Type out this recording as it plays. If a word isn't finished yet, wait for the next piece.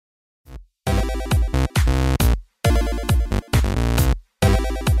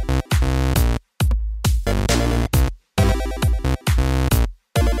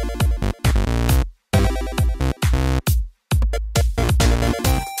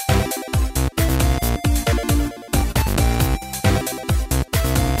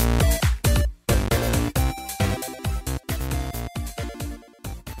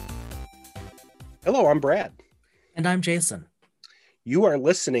Hello, I'm Brad. And I'm Jason. You are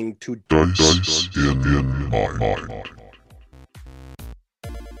listening to Dice in Mind.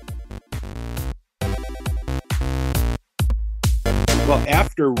 Well,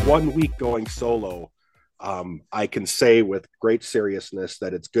 after 1 week going solo, I can say with great seriousness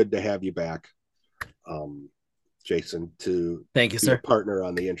that it's good to have you back, um, Jason, to Thank you, be a sir. partner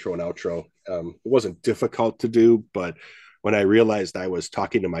on the intro and outro. It wasn't difficult to do, but when I realized I was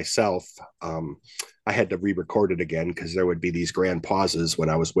talking to myself, I had to re-record it again because there would be these grand pauses when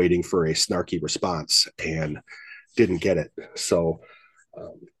I was waiting for a snarky response and didn't get it. So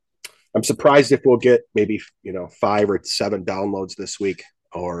um, I'm surprised if we'll get maybe 5 or 7 downloads this week.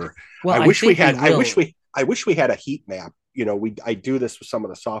 Or Well, I I wish we think we had. will. I wish we had a heat map. I do this with some of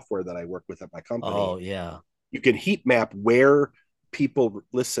the software that I work with at my company. Oh, yeah. You can heat map where people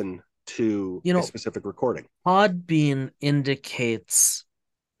listen to You a know, specific recording. Podbean indicates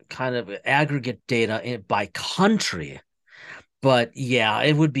kind of aggregate data by country. But yeah,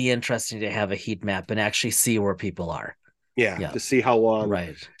 it would be interesting to have a heat map and actually see where people are. Yeah, Yeah, to see how long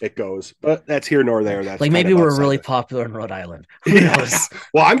right. it goes. But that's here nor Right. there. That's Like kind maybe of we're outside really of. popular in Rhode Island. Who Yeah. knows?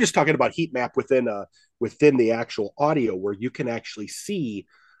 Well, I'm just talking about heat map within the actual audio where you can actually see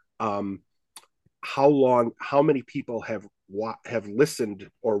um, how many people have listened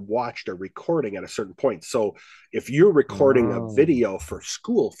or watched a recording at a certain point. So if you're recording a Oh, video for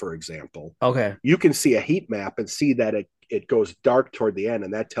school, for example, okay. you can see a heat map and see that it goes dark toward the end,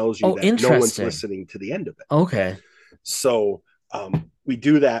 and that tells you Oh, that no one's interesting. listening to the end of it. Okay. So we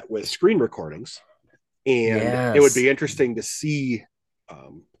do that with screen recordings, and it would Yes. be interesting to see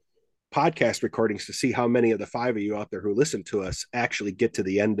um, podcast recordings to see how many of the 5 of you out there who listen to us actually get to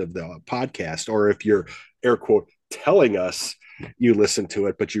the end of the podcast, or if you're air quote telling us you listen to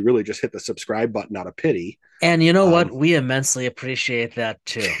it, but you really just hit the subscribe button out of pity. And you know what? Um, We immensely appreciate that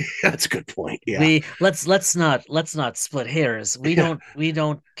too. that's a good point. Yeah. We let's not split hairs. We Yeah.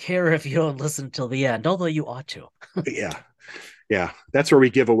 don't care if you don't listen till the end, although you ought to. Yeah. Yeah. That's where we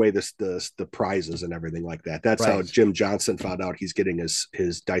give away the prizes and everything like that. That's how Right. Jim Johnson found out he's getting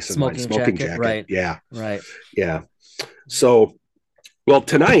his Dyson Mine Smoking smoking jacket. jacket. Right. Yeah. Right. Yeah. So, well,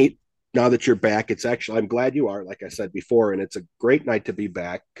 tonight, now that you're back, it's actually, I'm glad you are, like I said before, and it's a great night to be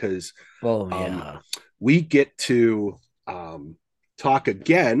back because Oh um, yeah. we get to talk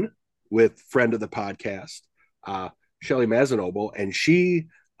again with friend of the podcast, uh, Shelly Mazanoble, and she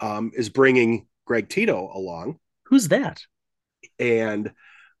is bringing Greg Tito along. Who's that? And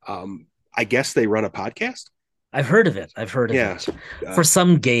I guess they run a podcast. I've heard of it. I've heard of Yeah. it. Uh, For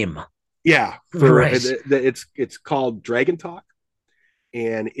some game. yeah. For Right. it's called Dragon Talk,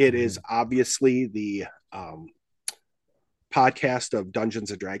 and it is Mhm. obviously the podcast of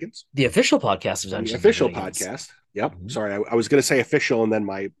Dungeons and Dragons, The official podcast of the Dungeons and official Dragons. podcast. Yep. Mhm. Sorry, I was going to say official, and then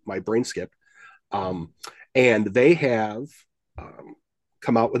my brain skipped. Um, and they have um,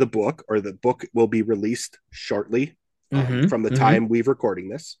 come out with a book, or the book will be released shortly Mm-hmm. from the Mm-hmm. time we've recording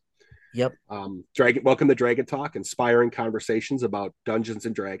this. Yep. Welcome to Dragon Talk, inspiring conversations about Dungeons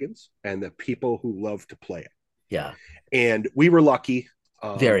and Dragons and the people who love to play it. Yeah. And we were lucky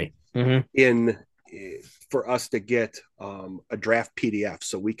Very. Mm-hmm. in for us to get a draft PDF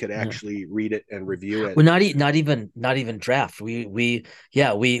so we could Yeah. actually read it and review it. Well, not even draft. We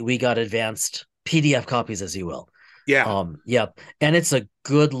got advanced PDF copies, as you will. Yeah. Yep. And it's a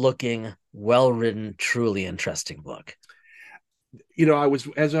good looking, well written, truly interesting book.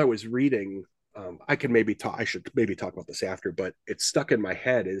 As I was reading, I can maybe talk. I should maybe talk about this after, but it's stuck in my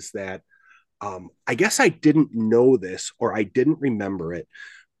head is that I guess I didn't know this or I didn't remember it,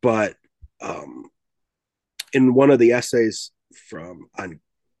 but um, in one of the essays from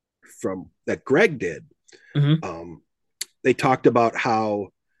that Greg did, Mm-hmm. um, they talked about how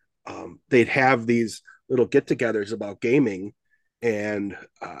they'd have these little get-togethers about gaming, and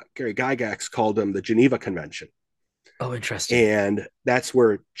Gary Gygax called them the Geneva Convention, Oh, interesting. and that's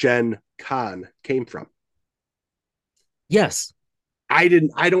where Gen Con came from. Yes. I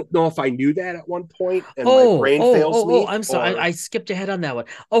don't know if I knew that at one point and my Oh, brain oh, fails oh, oh, me, I'm sorry. I or skipped ahead on that one.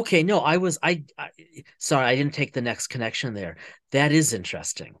 Okay, no, sorry, I didn't take the next connection there. That is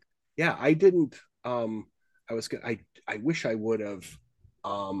interesting. yeah, I didn't. I was gonna. I wish I would have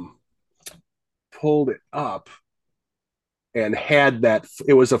um, pulled it up and had that.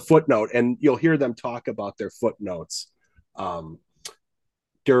 It was a footnote, and you'll hear them talk about their footnotes um,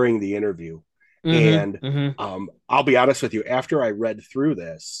 during the interview. Mm-hmm. And Mm-hmm. I'll be honest with you. After I read through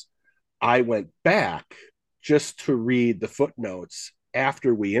this, I went back just to read the footnotes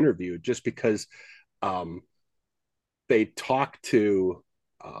after we interviewed, just because um, they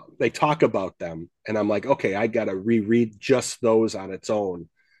they talk about them, and I'm like, okay, I got to reread just those on its own.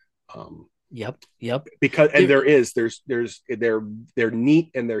 Um, Yep. Because and they're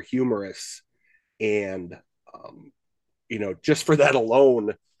neat and they're humorous, and just for that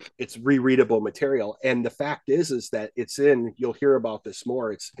alone, it's rereadable material. And the fact is that you'll hear about this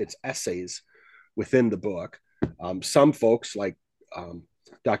more. It's essays within the book. Some folks like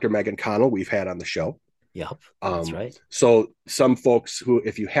Dr. Megan Connell, we've had on the show. Yep, that's right. So some folks who,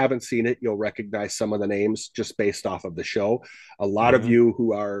 if you haven't seen it, you'll recognize some of the names just based off of the show. A lot of you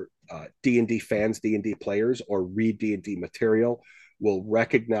who are D&D fans, D&D players, or read D&D material will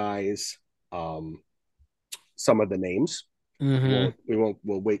recognize some of the names. We'll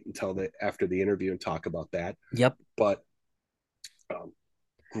wait until after the interview and talk about that. Yep. But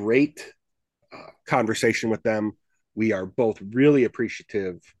great conversation with them. We are both really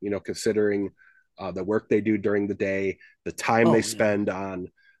appreciative, considering the work they do during the day, the time they spend on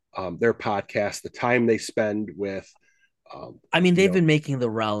their podcast, the time they spend with. They've been making the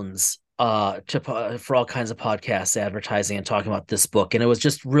rounds for all kinds of podcasts, advertising, and talking about this book, and it was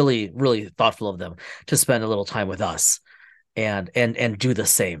just really, really thoughtful of them to spend a little time with us and do the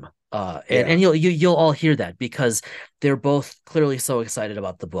same. And you'll all hear that because they're both clearly so excited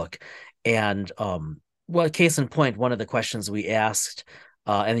about the book. And case in point, one of the questions we asked,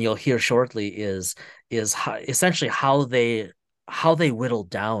 and you'll hear shortly, is essentially how they whittled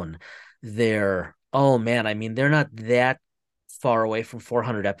down their. Oh man, they're not that far away from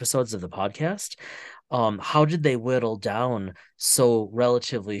 400 episodes of the podcast. How did they whittle down so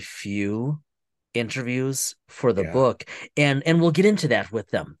relatively few interviews for the book? And we'll get into that with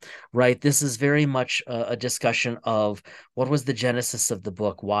them, right? This is very much a discussion of what was the genesis of the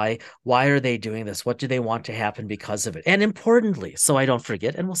book, why are they doing this, what do they want to happen because of it, and importantly, so I don't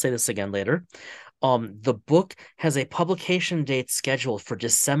forget, and we'll say this again later, the book has a publication date scheduled for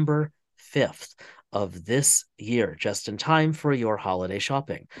December 5th of this year, just in time for your holiday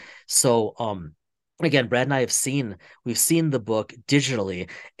shopping. So again, Brad and I we've seen the book digitally,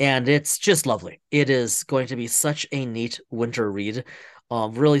 and it's just lovely. It is going to be such a neat winter read.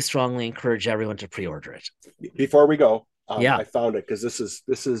 Really strongly encourage everyone to pre-order it. Before we go, I found it because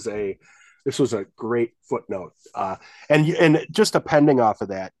this was a great footnote. And just depending off of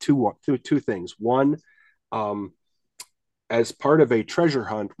that, two things. One, as part of a treasure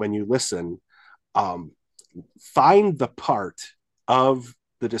hunt, when you listen, find the part of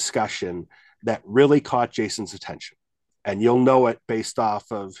the discussion that really caught Jason's attention, and you'll know it based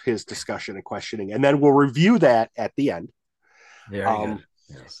off of his discussion and questioning, and then we'll review that at the end. Very good.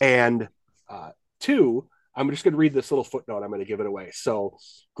 Yes. And two, I'm just going to read this little footnote. I'm going to give it away. So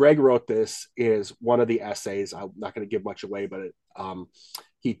Greg wrote this is one of the essays. I'm not going to give much away, but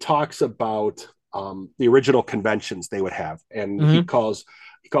he talks about the original conventions they would have, and he calls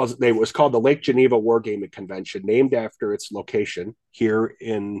it was called the Lake Geneva Wargaming Convention, named after its location here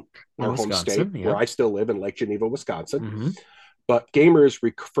in our home state, where I still live, in Lake Geneva, Wisconsin. But gamers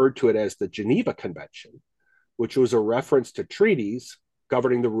referred to it as the Geneva Convention, which was a reference to treaties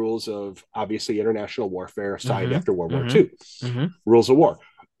governing the rules of, obviously, international warfare signed after World War II. Rules of war.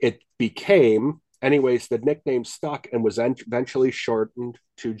 It became, anyways, the nickname stuck and was eventually shortened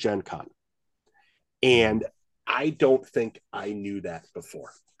to Gen Con. And I don't think I knew that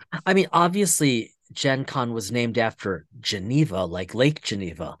before. Obviously, Gen Con was named after Geneva, like Lake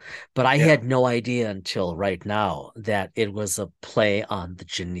Geneva, but I had no idea until right now that it was a play on the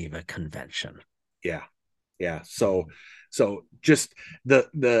Geneva Convention. Yeah. So just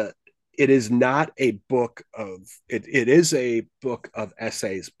it is not a book of it is a book of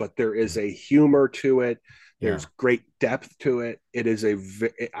essays, but there is a humor to it. There's great depth to it.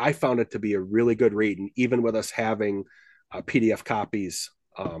 I found it to be a really good read, and even with us having PDF copies,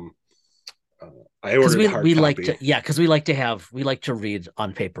 I ordered a hard copy. Because we like to read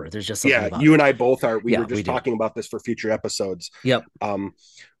on paper. There's just something about you and I both are. We were just talking about this for future episodes. Yep.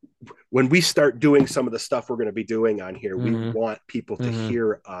 When we start doing some of the stuff we're going to be doing on here, we want people to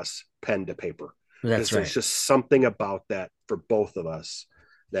hear us pen to paper. That's right. There's just something about that for both of us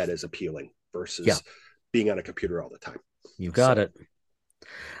that is appealing versus being on a computer all the time. You got it.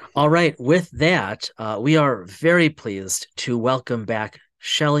 All right. With that, we are very pleased to welcome back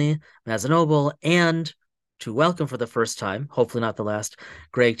Shelley Mazzanoble, and to welcome for the first time, hopefully not the last,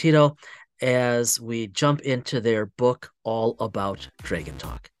 Greg Tito, as we jump into their book all about Dragon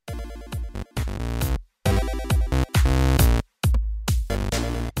Talk.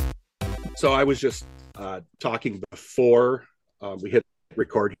 So I was just talking before we hit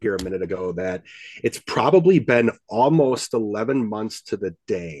record here a minute ago that it's probably been almost 11 months to the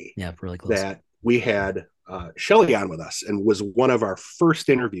day really close. That we had Shelley on with us, and was one of our first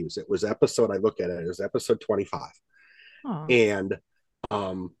interviews. It was episode 25. Aww. And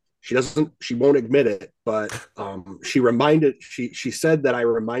she won't admit it, but she said that I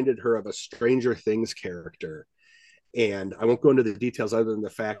reminded her of a Stranger Things character. And I won't go into the details other than the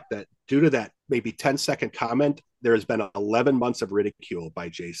fact that due to that maybe 10-second comment, there has been 11 months of ridicule by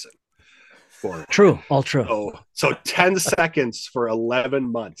Jason for it. True, all true. So 10 seconds for 11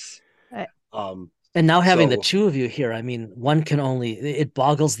 months. And now having the two of you here, I mean, it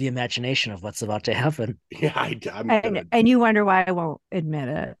boggles the imagination of what's about to happen. Yeah, and you wonder why I won't admit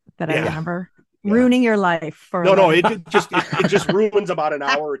it, that I remember ruining your life for it just ruins about an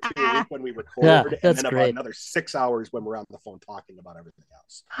hour or two a week when we record, and then about another 6 hours when we're on the phone talking about everything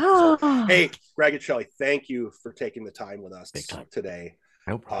else. So, hey, Greg and Shelley, thank you for taking the time with us today.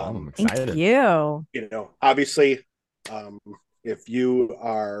 No problem. I'm excited. Thank you. You know, obviously, if you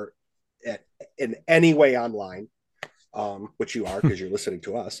are in any way online, which you are because you're listening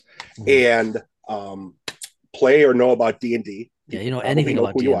to us, and play or know about D&D. Yeah, you know anything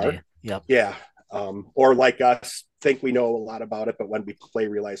about who D&D. You are. Yep. Yeah. Or like us, think we know a lot about it, but when we play,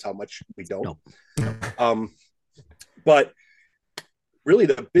 realize how much we don't. No. But really,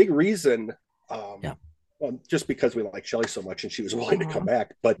 the big reason, just because we like Shelley so much and she was willing to come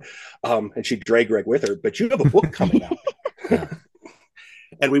back, but and she dragged Greg with her. But you have a book coming out,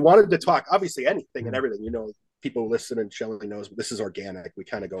 and we wanted to talk obviously anything and everything. You know, people listen, and Shelley knows this is organic. We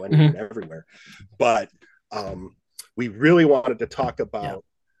kind of go anywhere and everywhere, but we really wanted to talk about.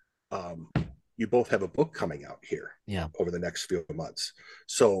 You both have a book coming out here over the next few months.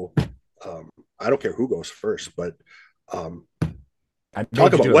 So I don't care who goes first, but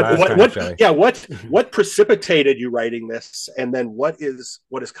talk about what precipitated you writing this, and then what is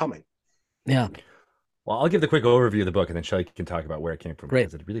coming. Yeah. Well, I'll give the quick overview of the book, and then Shelley can talk about where it came from. Great.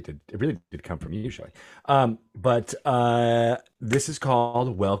 Because it really did come from you, Shelley. But this is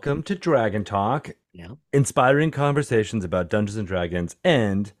called Welcome to Dragon Talk. Yeah. Inspiring conversations about Dungeons and Dragons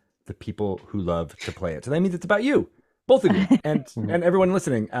and the people who love to play it. So that means it's about you, both of you, and everyone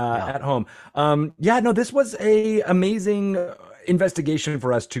listening at home. This was a amazing investigation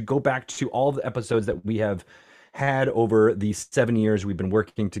for us to go back to all the episodes that we have had over the 7 years we've been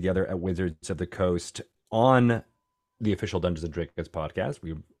working together at Wizards of the Coast on the official Dungeons and Dragons podcast.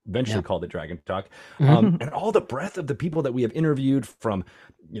 We eventually called it Dragon Talk. And all the breadth of the people that we have interviewed, from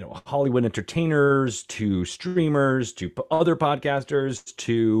Hollywood entertainers to streamers to other podcasters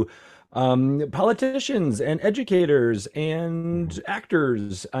to politicians and educators and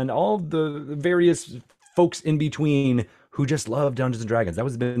actors and all the various folks in between who just love Dungeons and Dragons. That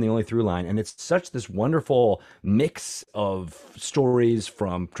was been the only through line. And it's such this wonderful mix of stories,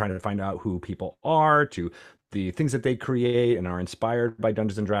 from trying to find out who people are to the things that they create and are inspired by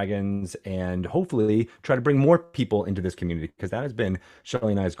Dungeons and Dragons, and hopefully try to bring more people into this community, because that has been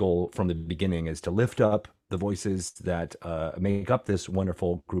Shelley and I's goal from the beginning, is to lift up the voices that make up this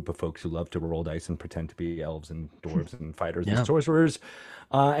wonderful group of folks who love to roll dice and pretend to be elves and dwarves and fighters and sorcerers,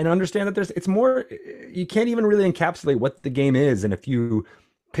 and understand that it's more, you can't even really encapsulate what the game is in a few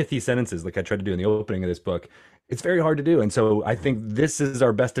pithy sentences like I tried to do in the opening of this book. It's very hard to do. And so I think this is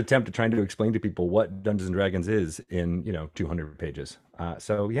our best attempt at trying to explain to people what Dungeons and Dragons is in, 200 pages. That's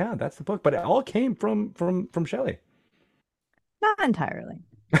the book. But it all came from Shelley. Not entirely,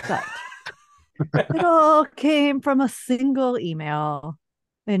 but it all came from a single email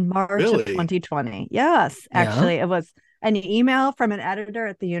in March of 2020. Yes, actually, it was an email from an editor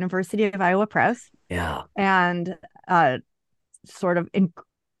at the University of Iowa Press. Yeah. And sort of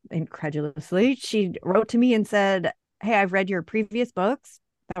incredulously, she wrote to me and said, "Hey, I've read your previous books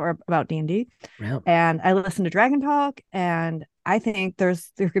that were about D&D, and I listened to Dragon Talk, and I think there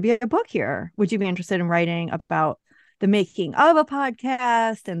could be a book here. Would you be interested in writing about the making of a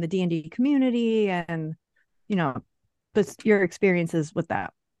podcast and the D&D community, and your experiences with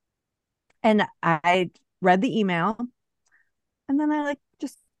that?" And I read the email, and then I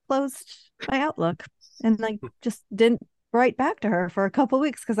just closed my Outlook and just didn't write back to her for a couple of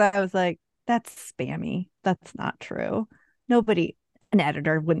weeks, because I was like, that's spammy. That's not true. An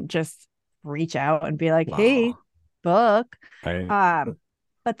editor wouldn't just reach out and be like, hey, book.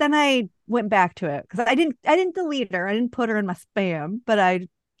 But then I went back to it, because I didn't delete her. I didn't put her in my spam, but I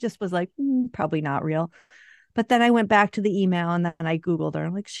just was like, probably not real. But then I went back to the email, and then I Googled her.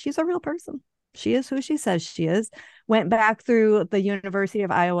 I'm like, she's a real person. She is who she says she is. Went back through the University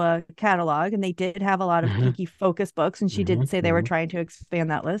of Iowa catalog, and they did have a lot of geeky focus books. And she did say they were trying to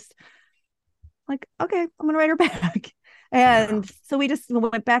expand that list. Like, okay, I'm going to write her back. And so we just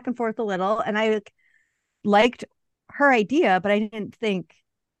went back and forth a little, and I liked her idea, but I didn't think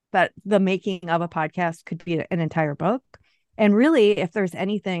that the making of a podcast could be an entire book. And really, if there's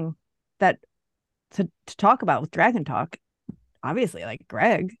anything that to talk about with Dragon Talk, obviously, like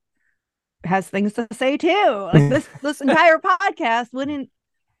Greg, has things to say too. Like this entire podcast wouldn't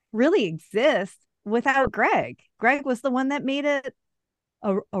really exist without Greg. Greg was the one that made it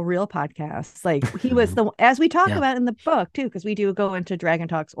a real podcast. Like he was the, as we talk about in the book too, because we do go into Dragon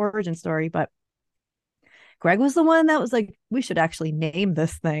Talk's origin story, but Greg was the one that was like, we should actually name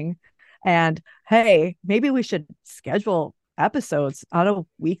this thing. And hey, maybe we should schedule episodes on a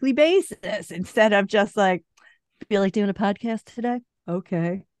weekly basis instead of just like, feel like doing a podcast today?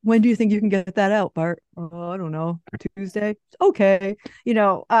 Okay. When do you think you can get that out, Bart? Oh, I don't know. Tuesday. Okay. You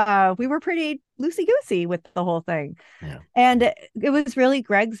know, we were pretty loosey-goosey with the whole thing. Yeah. And it was really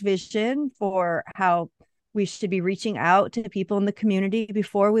Greg's vision for how we should be reaching out to people in the community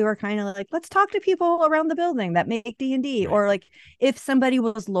before we were kind of like, let's talk to people around the building that make D&D. Right. Or like if somebody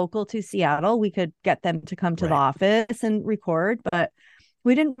was local to Seattle, we could get them to come to the office and record. But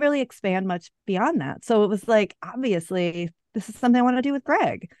we didn't really expand much beyond that. So it was like, obviously, this is something I want to do with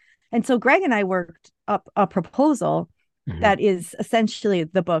Greg. And so Greg and I worked up a proposal that is essentially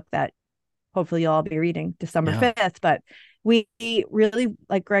the book that hopefully you'll all be reading December 5th. But we really,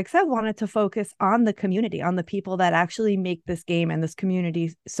 like Greg said, wanted to focus on the community, on the people that actually make this game and this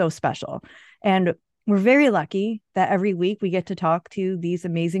community so special. And we're very lucky that every week we get to talk to these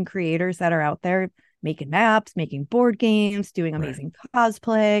amazing creators that are out there making maps, making board games, doing amazing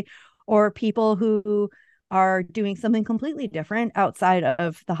cosplay, or people who are doing something completely different outside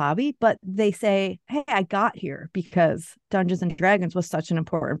of the hobby, but they say, hey, I got here because Dungeons and Dragons was such an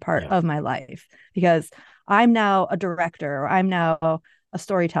important part of my life, because I'm now a director, or I'm now a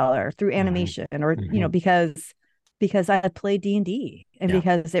storyteller through animation, or you know, because I played D&D, and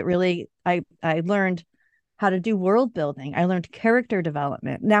because it really, I learned how to do world building. I learned character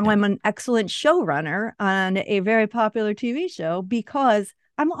development. Now I'm an excellent showrunner on a very popular TV show because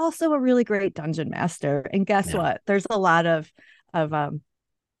I'm also a really great dungeon master. And guess what? There's a lot of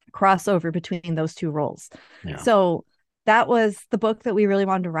crossover between those two roles. So that was the book that we really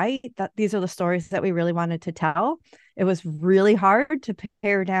wanted to write. That these are the stories that we really wanted to tell. It was really hard to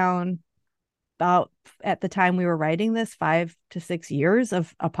pare down, about at the time we were writing this, 5 to 6 years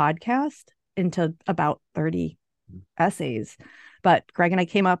of a podcast into about 30 essays. But Greg and I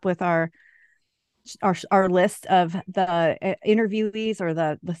came up with our list of the interviewees, or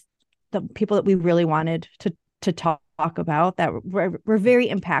the people that we really wanted to talk about that were very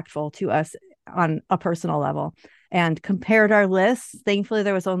impactful to us on a personal level, and compared our lists. Thankfully,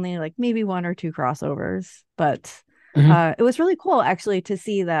 there was only like maybe 1 or 2 crossovers, but it was really cool actually to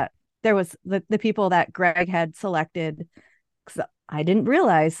see that there was the people that Greg had selected. Because I didn't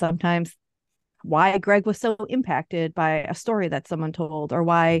realize sometimes why Greg was so impacted by a story that someone told, or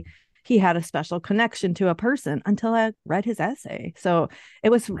why he had a special connection to a person, until I read his essay. So it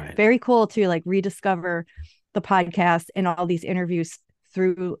was very cool to like rediscover the podcast and all these interviews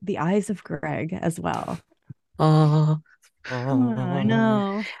through the eyes of Greg as well. I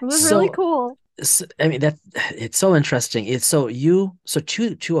know. It was really cool. I mean, that it's so interesting. It's so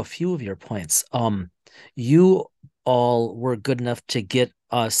to a few of your points, you all were good enough to get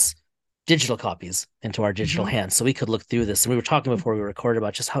us digital copies into our digital hands so we could look through this. And we were talking before we recorded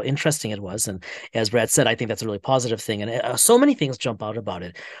about just how interesting it was. And as Brad said, I think that's a really positive thing. And so many things jump out about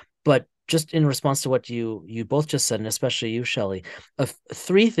it. But just in response to what you both just said, and especially you, Shelley,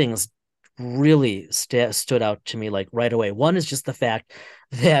 3 things really stood out to me like right away. One is just the fact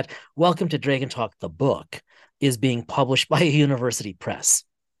that Welcome to Dragon Talk, the book, is being published by a university press.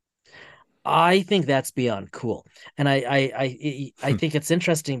 I think that's beyond cool. And I think it's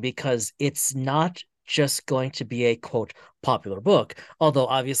interesting because it's not just going to be a, quote, popular book, although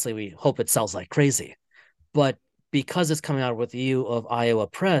obviously we hope it sells like crazy. But because it's coming out with U of Iowa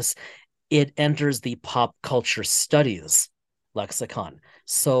Press, it enters the pop culture studies lexicon.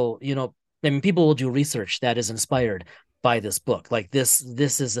 So, you know, I mean, people will do research that is inspired by this book. Like this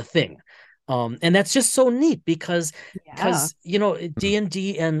is a thing. And that's just so neat because you know,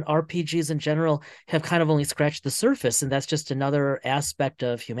 D&D and RPGs in general have kind of only scratched the surface, and that's just another aspect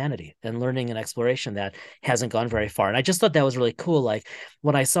of humanity and learning and exploration that hasn't gone very far. And I just thought that was really cool. Like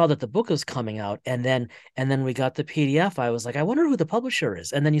when I saw that the book was coming out, and then we got the PDF, I was like, I wonder who the publisher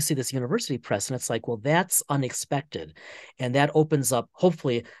is. And then you see this university press, and it's like, well, that's unexpected, and that opens up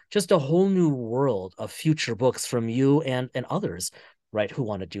hopefully just a whole new world of future books from you and others, right, who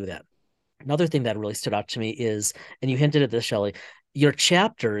want to do that. Another thing that really stood out to me is, and you hinted at this, Shelley, your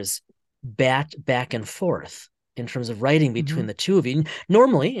chapters back and forth in terms of writing between the two of you.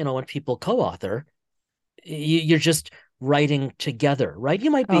 Normally, you know, when people co-author, you're just writing together, right?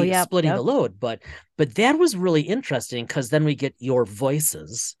 You might be splitting the load, but that was really interesting because then we get your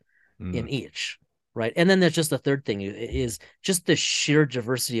voices in each. Right. And then there's just the third thing is just the sheer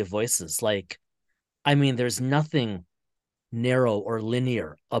diversity of voices. Like, I mean, there's nothing narrow or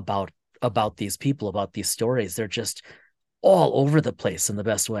linear about these people, about these stories. They're just all over the place in the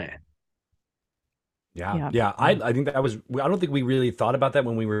best way. Yeah. I think that was, I don't think we really thought about that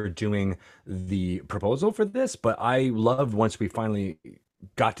when we were doing the proposal for this, but I loved once we finally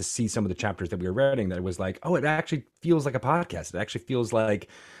got to see some of the chapters that we were reading, that it was like, oh, it actually feels like a podcast. It actually feels like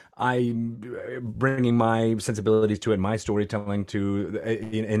I'm bringing my sensibilities to it, my storytelling to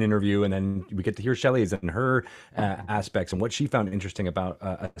an interview, and then we get to hear Shelley's and her aspects and what she found interesting about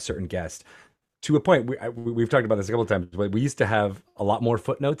a certain guest. To a point, we've talked about this a couple of times, but we used to have a lot more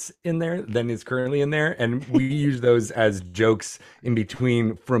footnotes in there than is currently in there. And we use those as jokes in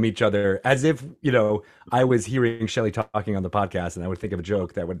between from each other, as if, I was hearing Shelley talking on the podcast and I would think of a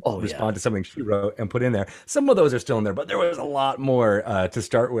joke that would respond to something she wrote and put in there. Some of those are still in there, but there was a lot more to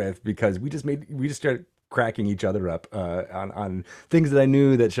start with, because we just started cracking each other up on things that I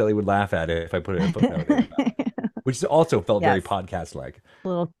knew that Shelley would laugh at it if I put a footnote in. Which also felt very podcast-like. A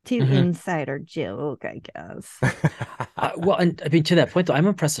little too insider joke, I guess. Well, and I mean, to that point, though, I'm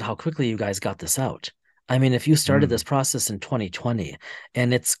impressed at how quickly you guys got this out. I mean, if you started this process in 2020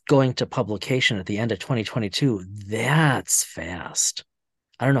 and it's going to publication at the end of 2022, that's fast.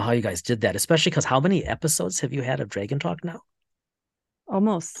 I don't know how you guys did that, especially because how many episodes have you had of Dragon Talk now?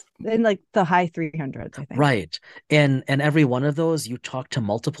 Almost in like the high 300s, I think. Right. And every one of those, you talk to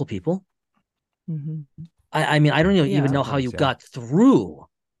multiple people. Mm-hmm. I mean, I don't even know how you got through.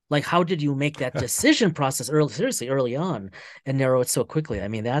 Like, how did you make that decision process early on and narrow it so quickly? I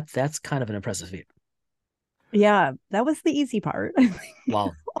mean, that's kind of an impressive feat. Yeah, that was the easy part.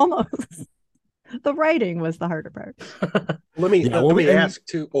 Wow. Almost. The writing was the harder part. Let me ask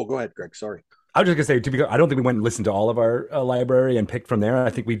too. Oh, go ahead, Greg. Sorry. I was just gonna say, I don't think we went and listened to all of our library and picked from there. I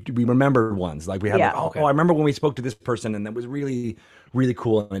think we remember ones, like we had. I remember when we spoke to this person and that was really, really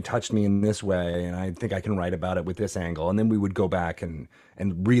cool and it touched me in this way, and I think I can write about it with this angle. And then we would go back and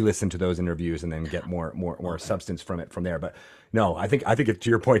re-listen to those interviews and then get more substance from it from there. But no, I think to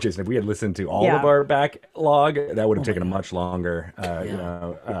your point, Jason, if we had listened to all of our backlog, that would have taken a much longer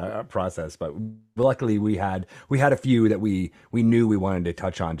process. But luckily we had a few that we knew we wanted to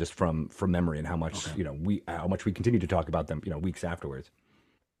touch on just from memory, and how much how much we continue to talk about them weeks afterwards.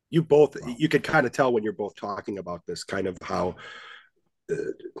 You could kind of tell when you're both talking about this, kind of how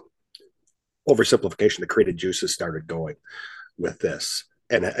oversimplification, the creative juices started going with this,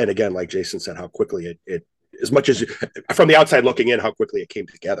 and again, like Jason said, how quickly it as much as from the outside looking in, how quickly it came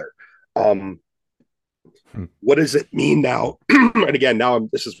together. What does it mean now? And again,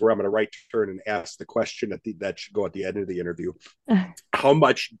 this is where I'm going to right turn and ask the question that should go at the end of the interview. How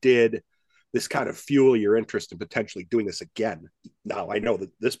much did this kind of fuel your interest in potentially doing this again? Now, I know that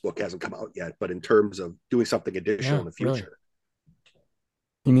this book hasn't come out yet, but in terms of doing something additional in the future. Really?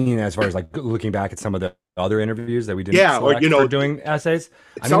 You mean as far as like looking back at some of the other interviews that we did? Yeah, or for doing essays.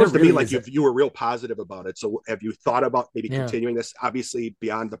 It sounds to me like you were real positive about it. So have you thought about maybe continuing this, obviously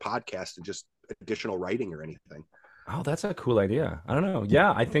beyond the podcast, and just additional writing or anything? Oh, that's a cool idea. I don't know.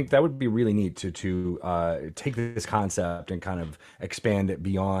 Yeah, I think that would be really neat to take this concept and kind of expand it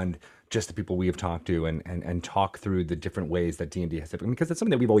beyond just the people we have talked to, and talk through the different ways that D&D has, because that's something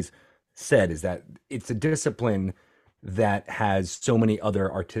that we've always said, is that it's a discipline that has so many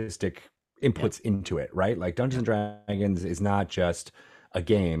other artistic inputs into it, right? Like Dungeons and Dragons is not just a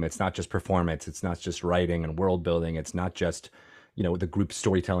game. It's not just performance. It's not just writing and world building. It's not just, the group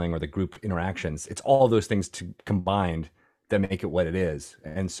storytelling or the group interactions. It's all those things combined that make it what it is.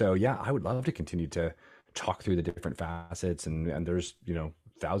 And so, yeah, I would love to continue to talk through the different facets, and there's,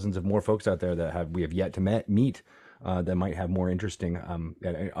 thousands of more folks out there that we have yet to meet that might have more interesting,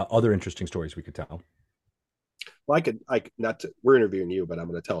 other interesting stories we could tell. Well, we're interviewing you, but I'm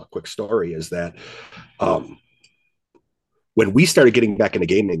going to tell a quick story, is that when we started getting back into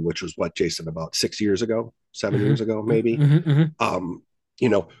gaming, which was what, Jason, about 7 years ago, maybe,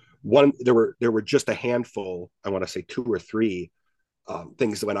 there were just a handful, I want to say 2 or 3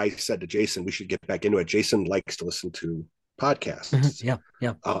 things that when I said to Jason, we should get back into it. Jason likes to listen to podcasts.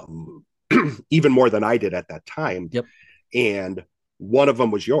 Even more than I did at that time. Yep. And one of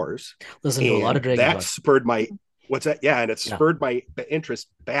them was yours. Listen to a lot of Dragon That spurred my and it spurred my interest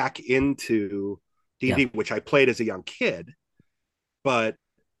back into D&D, which I played as a young kid, but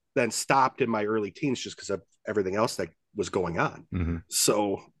then stopped in my early teens just because of everything else that was going on. Mm-hmm.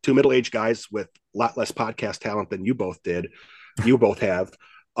 So 2 middle-aged guys with a lot less podcast talent than you both have,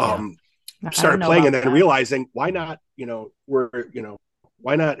 started playing and then realizing, why not,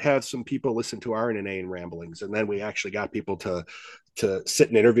 why not have some people listen to our inane ramblings? And then we actually got people to sit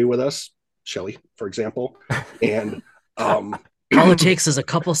and interview with us. Shelley, for example. And all it takes is a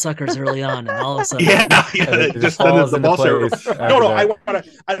couple suckers early on, and all of a sudden, just the balls are. No,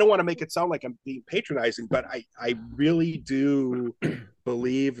 I don't want to make it sound like I'm being patronizing, but I really do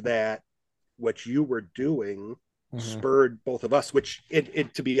believe that what you were doing spurred both of us. Which,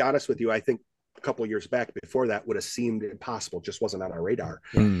 it to be honest with you, I think a couple of years back before that would have seemed impossible, just wasn't on our radar.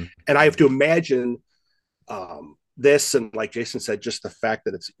 And I have to imagine this, and like Jason said, just the fact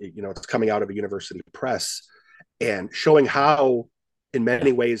that it's coming out of a university press and showing how in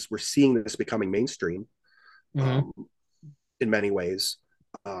many ways we're seeing this becoming mainstream in many ways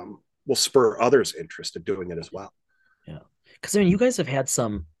will spur others' interest in doing it as well. Yeah, because I mean, you guys have had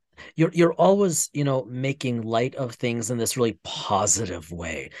some. You're always, making light of things in this really positive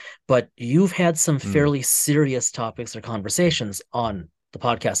way, but you've had some fairly serious topics or conversations on the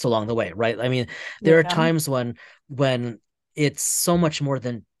podcast along the way, right? I mean, there are times when it's so much more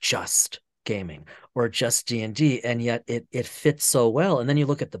than just gaming or just D&D, and yet it fits so well. And then you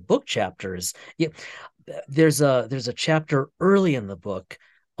look at the book chapters. There's a chapter early in the book,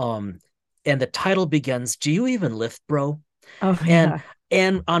 and the title begins, "Do you even lift, bro?" Oh, yeah.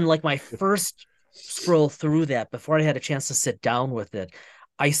 And on like my first scroll through that, before I had a chance to sit down with it,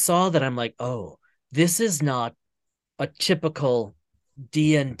 I saw that. I'm like, oh, this is not a typical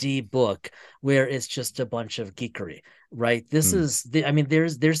D&D book where it's just a bunch of geekery, right? This is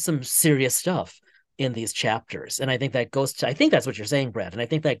there's some serious stuff in these chapters, and I think that's what you're saying, Brad, and I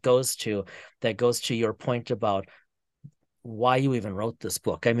think that goes to your point about why you even wrote this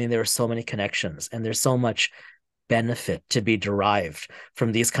book. I mean, there are so many connections, and there's so much benefit to be derived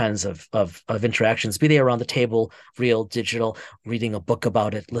from these kinds of interactions, be they around the table, real, digital, reading a book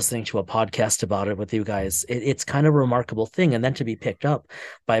about it, listening to a podcast about it with you guys. It's kind of a remarkable thing. And then to be picked up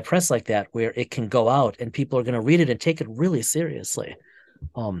by a press like that, where it can go out and people are going to read it and take it really seriously.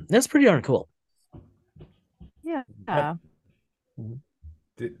 That's pretty darn cool. Yeah.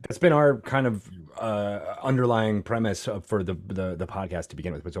 That's been our kind of underlying premise for the podcast to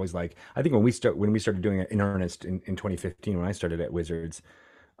begin with. It's always like, I think when we started doing it in earnest in 2015, when I started at Wizards,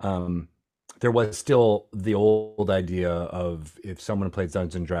 there was still the old idea of if someone plays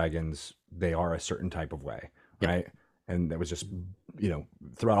Dungeons and Dragons, they are a certain type of way, right? And that was just,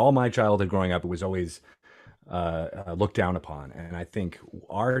 throughout all my childhood growing up, it was always looked down upon. And I think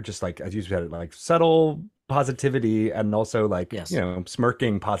our, just like, as you said, like subtle positivity, and also like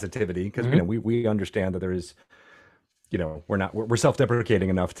smirking positivity, because we understand that there is, we're self-deprecating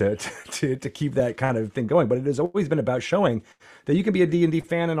enough to keep that kind of thing going, but it has always been about showing that you can be a D&D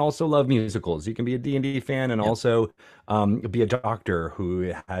fan and also love musicals. You can be a D&D fan and also be a doctor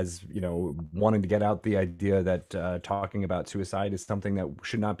who has, wanting to get out the idea that talking about suicide is something that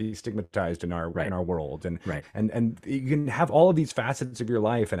should not be stigmatized in our world. And you can have all of these facets of your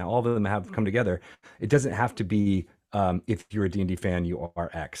life, and all of them have come together. It doesn't have to be if you're a D&D fan, you are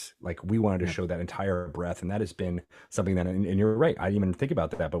X. Like, we wanted to show that entire breadth, and that has been something that, and you're right, I didn't even think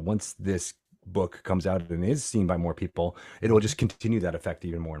about that, but once this book comes out and is seen by more people, it'll just continue that effect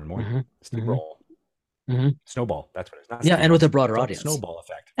even more and more. Steamroll. Snowball, that's what it's not. And with a broader audience. Snowball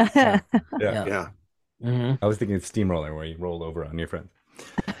effect. Yeah. I was thinking of steamroller, where you roll over on your friend.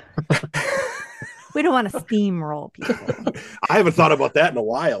 We don't want to steamroll people. I haven't thought about that in a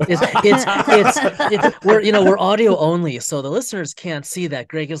while. We're audio only, so the listeners can't see that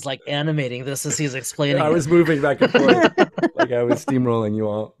Greg is like animating this as he's explaining. I was moving back and forth, like I was steamrolling you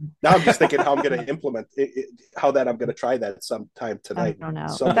all. Now I'm just thinking how I'm going to implement it, I'm going to try that sometime tonight. I don't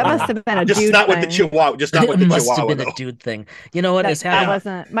know. That must have been a just dude not thing. With the Chihuahua. Just not with the must Chihuahua. Have been a dude thing. You know what has happened? That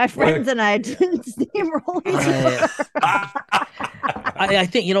wasn't. My friends and I didn't steamroll. I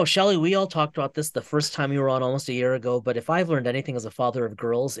think, Shelley, we all talked about this the first time you were on almost a year ago, but if I've learned anything as a father of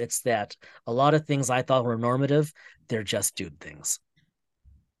girls, it's that a lot of things I thought were normative, they're just dude things.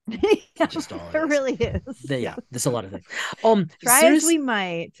 Just all it really is. There's a lot of things. Try as we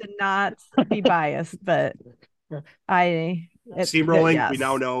might to not be biased, but steamrolling, yes. We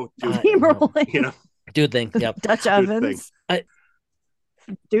now know steamrolling. Dude thing. Yep. Dutch ovens.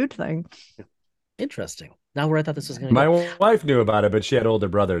 Dude thing. Interesting. Now where I thought this was going to go. My wife knew about it, but she had older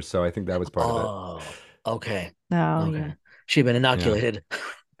brothers, so I think that was part of it. Oh, okay. No, okay. Yeah. She'd been inoculated.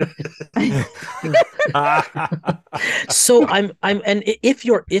 So I'm and if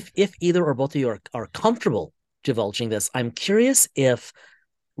either or both of you are comfortable divulging this, I'm curious if,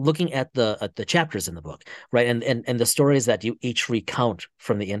 looking at the chapters in the book, right, and the stories that you each recount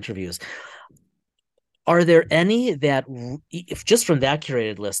from the interviews, are there any that, if just from that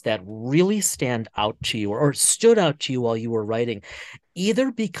curated list, that really stand out to you or stood out to you while you were writing,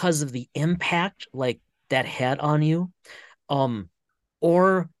 either because of the impact like that had on you,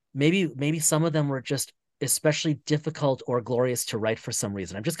 or maybe some of them were just especially difficult or glorious to write for some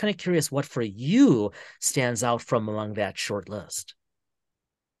reason. I'm just kind of curious what for you stands out from among that short list.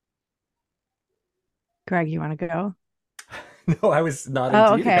 Greg, you want to go? No, I was nodding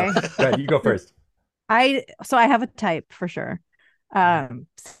Oh, to you. okay. Go ahead, you go first. I have a type for sure.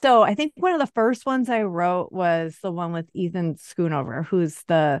 So I think one of the first ones I wrote was the one with Ethan Schoonover, who's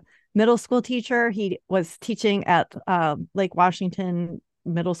the middle school teacher. He was teaching at Lake Washington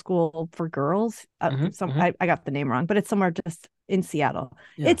Middle School for girls. I got the name wrong, but it's somewhere just in Seattle.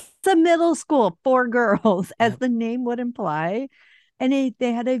 Yeah. It's a middle school for girls, as the name would imply. And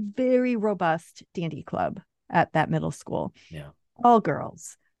they had a very robust D&D club at that middle school. Yeah. All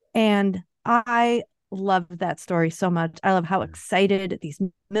girls. And I love that story so much. I love how excited these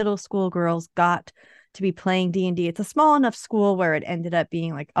middle school girls got to be playing D&D. It's a small enough school where it ended up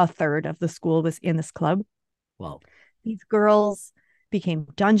being like a third of the school was in this club. Wow. These girls became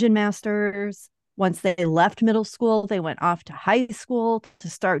dungeon masters. Once they left middle school, they went off to high school to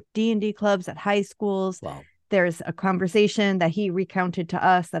start D&D clubs at high schools. Wow. There's a conversation that he recounted to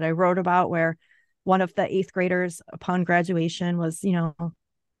us that I wrote about where one of the 8th graders upon graduation was,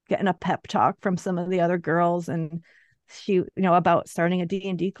 getting a pep talk from some of the other girls, and she, about starting a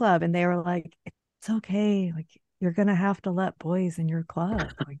D&D club. And they were like, it's okay. Like, you're going to have to let boys in your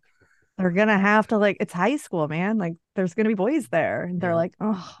club. Like, they're going to have to, like, it's high school, man. Like, there's going to be boys there. And they're like,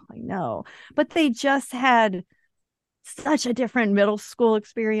 oh, I know. But they just had such a different middle school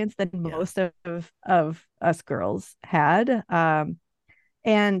experience than most of us girls had.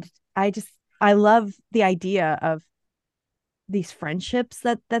 And I love the idea of these friendships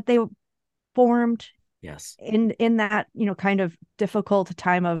that they formed. Yes. In that, kind of difficult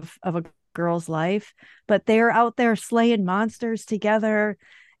time of a girl's life, but they're out there slaying monsters together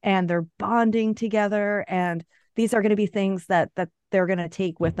and they're bonding together. And these are going to be things that they're going to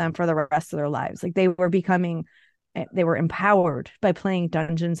take with them for the rest of their lives. Like, they were empowered by playing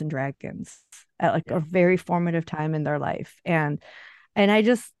Dungeons and Dragons at like a very formative time in their life. And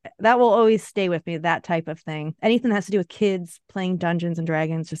that will always stay with me, that type of thing. Anything that has to do with kids playing Dungeons and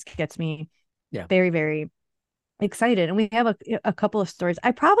Dragons just gets me very, very excited. And we have a couple of stories.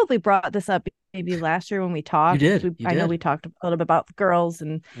 I probably brought this up maybe last year when we talked. You did. I know we talked a little bit about girls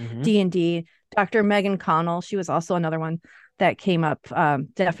and D&D. Dr. Megan Connell, she was also another one that came up.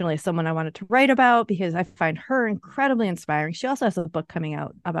 Definitely someone I wanted to write about because I find her incredibly inspiring. She also has a book coming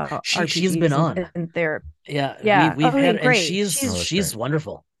out about she's been on and their we've had great. And she's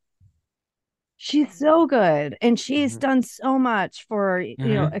wonderful. She's so good, and she's done so much for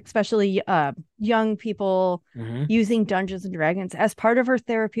especially young people using Dungeons and Dragons as part of her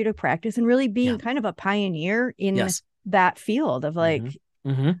therapeutic practice, and really being kind of a pioneer in that field of like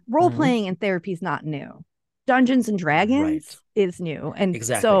role playing and therapy is not new. Dungeons and Dragons is new, and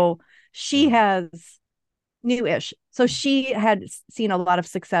so she has new-ish. So she had seen a lot of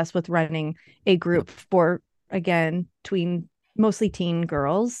success with running a group for, again, mostly teen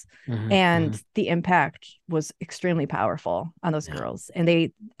girls, and the impact was extremely powerful on those girls.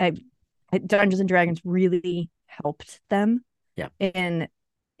 And Dungeons and Dragons really helped them in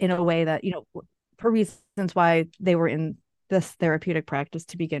a way that, for reasons why they were in this therapeutic practice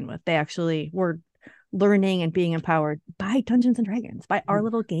to begin with. They actually were learning and being empowered by Dungeons and Dragons, by our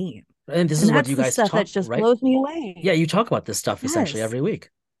little game. And this is what you guys talk, that just blows me away. Yeah, you talk about this stuff essentially every week.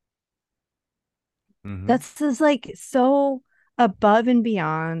 That's just like so above and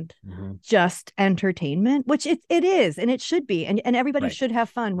beyond just entertainment, which it is, and it should be, and everybody should have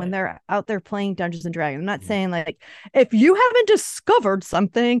fun when they're out there playing Dungeons and Dragons. I'm not saying like, if you haven't discovered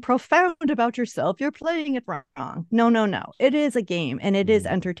something profound about yourself, you're playing it wrong. No. It is a game, and it is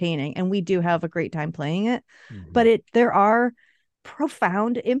entertaining, and we do have a great time playing it. But there are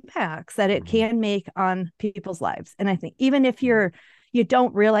profound impacts that it can make on people's lives. And I think even if you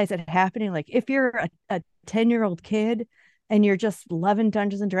don't realize it happening, like if you're a 10-year-old kid and you're just loving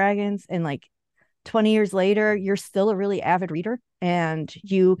Dungeons and Dragons, and like 20 years later, you're still a really avid reader, and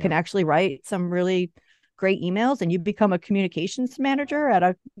you can actually write some really great emails, and you become a communications manager at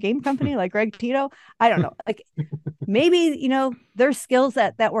a game company like Greg Tito. I don't know. Like, maybe, there's skills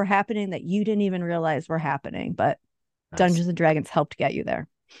that were happening that you didn't even realize were happening, but Dungeons and Dragons helped get you there.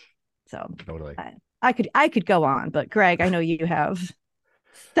 So totally. I could go on, but Greg, I know you have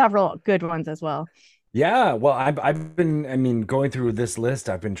several good ones as well. Yeah, well, I've been going through this list.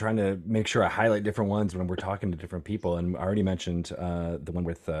 I've been trying to make sure I highlight different ones when we're talking to different people. And I already mentioned the one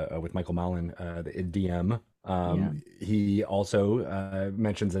with Michael Mallon, the DM. He also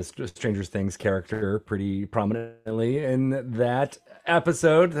mentions this Stranger Things character pretty prominently in that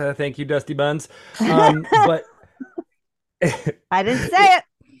episode. Thank you, Dusty Buns. But I didn't say it.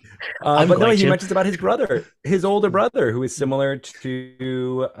 But no, he mentions about his brother, his older brother, who is similar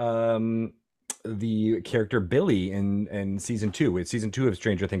to the character Billy in season 2. Season 2 of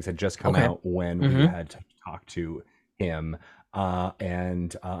Stranger Things had just come out when we had to talk to him.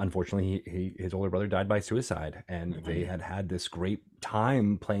 And unfortunately, his older brother died by suicide, and they had this great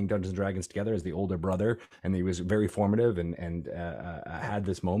time playing Dungeons and Dragons together as the older brother, and he was very formative and had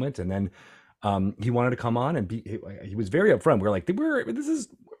this moment. And then he wanted to come on and he was very upfront. We're like, this is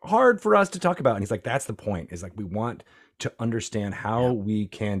hard for us to talk about, and he's like, that's the point. Is like we want to understand how we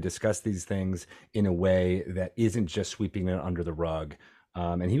can discuss these things in a way that isn't just sweeping it under the rug.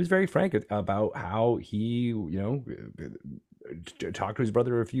 And he was very frank about how he, talked to his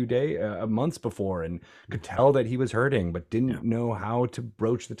brother a few months before and could tell that he was hurting, but didn't know how to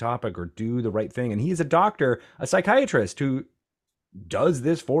broach the topic or do the right thing. And he is a doctor, a psychiatrist who does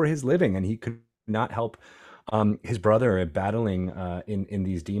this for his living, and he could not help his brother battling in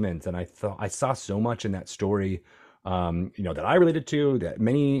these demons. And I saw so much in that story, that I related to, that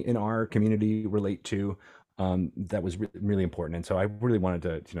many in our community relate to. That was really important, and so I really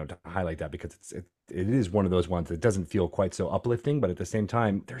wanted to highlight that, because it is one of those ones that doesn't feel quite so uplifting, but at the same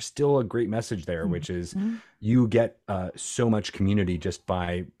time there's still a great message there, which is you get so much community just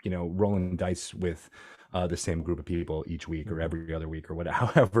by rolling dice with the same group of people each week or every other week or whatever,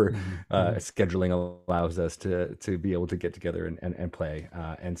 however scheduling allows us to be able to get together and play.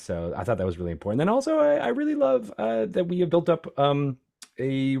 And so I thought that was really important. Then also I really love that we have built up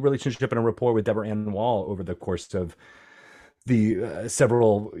a relationship and a rapport with Deborah Ann Wall over the course of the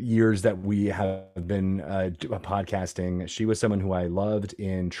several years that we have been podcasting. She was someone who I loved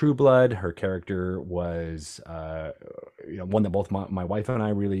in True Blood. Her character was one that both my wife and I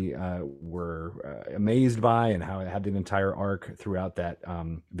really were amazed by, and how it had an entire arc throughout that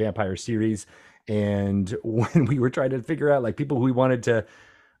vampire series. And when we were trying to figure out like people who we wanted to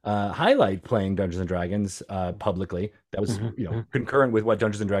highlight playing Dungeons and Dragons publicly, that was concurrent with what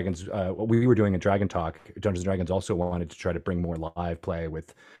Dungeons and Dragons what we were doing at Dragon Talk. Dungeons and Dragons also wanted to try to bring more live play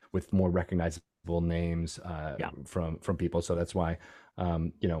with more recognizable names from people. So that's why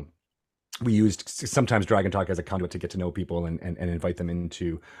we used sometimes Dragon Talk as a conduit to get to know people and invite them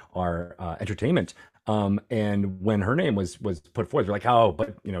into our entertainment. And when her name was put forth, we're like, oh,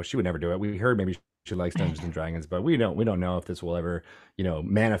 but she would never do it. We heard maybe she likes Dungeons and Dragons, but we don't know if this will ever,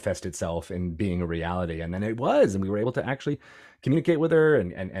 manifest itself in being a reality. And then it was, and we were able to actually communicate with her,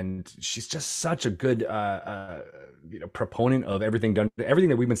 and she's just such a good proponent of everything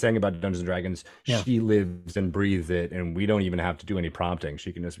that we've been saying about Dungeons and Dragons. She lives and breathes it, and we don't even have to do any prompting.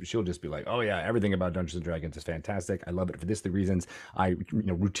 She'll just be like, oh yeah, everything about Dungeons and Dragons is fantastic. I love it for the reasons. I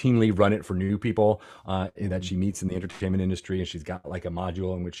routinely run it for new people that she meets in the entertainment industry, and she's got like a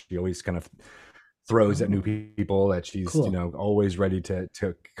module in which she always kind of throws at new people that she's always ready to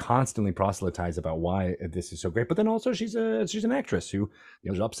constantly proselytize about why this is so great. But then also she's an actress who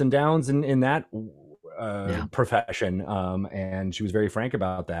there's ups and downs in that profession, and she was very frank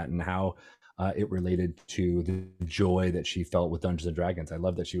about that and how it related to the joy that she felt with Dungeons and Dragons. I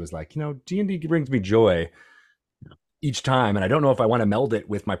love that she was like, D&D brings me joy each time, and I don't know if I want to meld it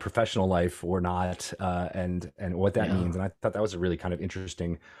with my professional life or not, and what that means. And I thought that was a really kind of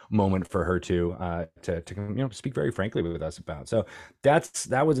interesting moment for her to speak very frankly with us about. So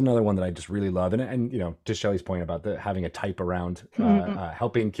that was another one that I just really love. And to Shelley's point about having a type around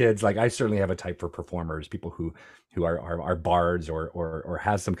helping kids, like I certainly have a type for performers, people who are bards or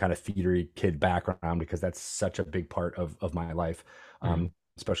has some kind of theatery kid background, because that's such a big part of my life.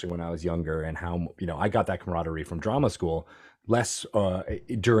 Especially when I was younger, and how I got that camaraderie from drama school, less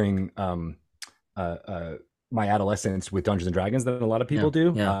during my adolescence with Dungeons and Dragons than a lot of people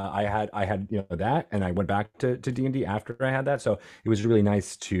do. I had that, and I went back to D&D after I had that. So it was really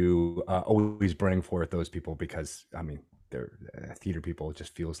nice to always bring forth those people, because they're theater people. It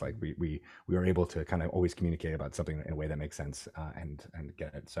just feels like we were able to kind of always communicate about something in a way that makes sense and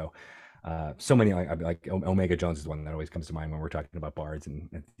get it. So. So many like Omega Jones is one that always comes to mind when we're talking about bards and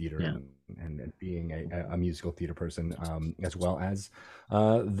theater and being a musical theater person, as well as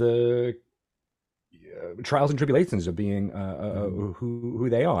the trials and tribulations of being who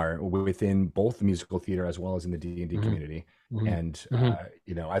they are within both the musical theater as well as in the D&D community. And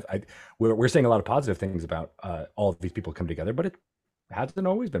we're saying a lot of positive things about all of these people come together, but it hasn't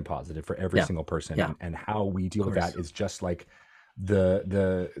always been positive for every single person. And how we deal with that is just like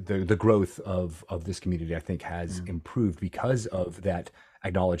the growth of this community, I think, has improved because of that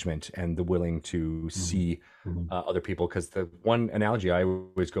acknowledgement and the willing to see other people. Because the one analogy I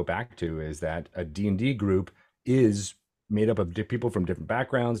always go back to is that a D&D group is made up of people from different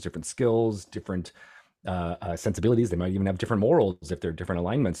backgrounds, different skills, different sensibilities. They might even have different morals if they're different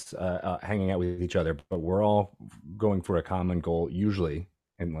alignments hanging out with each other. But we're all going for a common goal usually,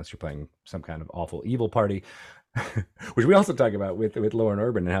 unless you're playing some kind of awful evil party. Which we also talk about with Lauren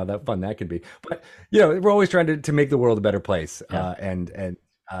Urban and how that fun that can be. But we're always trying to make the world a better place, and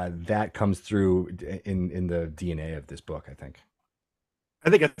that comes through in the DNA of this book. I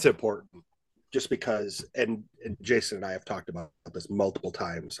think that's important, just because, and Jason and I have talked about this multiple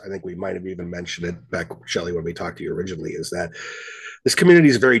times. I think we might have even mentioned it back, Shelley, when we talked to you originally. Is that this community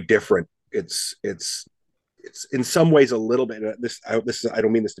is very different. It's in some ways a little bit I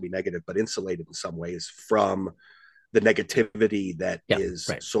don't mean this to be negative, but insulated in some ways from the negativity that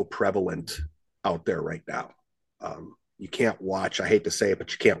is so prevalent out there right now. You can't watch, I hate to say it,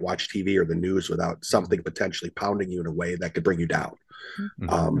 but you can't watch TV or the news without something potentially pounding you in a way that could bring you down.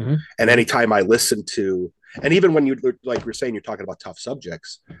 And anytime I listen to, and even when you, like you're saying, you're talking about tough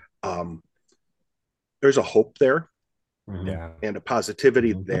subjects, there's a hope there, and a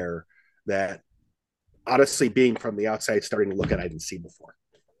positivity there that, honestly, being from the outside, starting to look at, I didn't see before.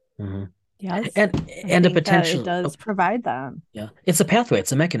 Yes, and a potential, it does provide that. Yeah, it's a pathway.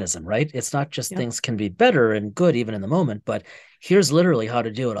 It's a mechanism, right? It's not just things can be better and good even in the moment, but here's literally how to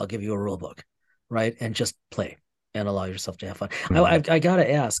do it. I'll give you a rule book, right? And just play and allow yourself to have fun. I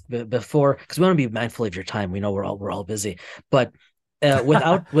gotta ask before, because we want to be mindful of your time. We know we're all busy, but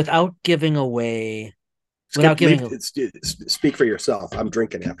without giving away. Speak for yourself. I'm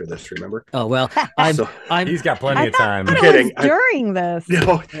drinking after this, remember? Oh, well, he's got plenty of time. I'm kidding. During this.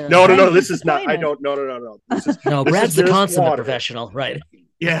 No. This is not. I don't. No. Brad's the consummate professional, right?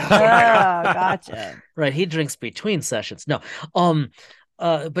 Yeah. Oh, gotcha. Right. He drinks between sessions. No.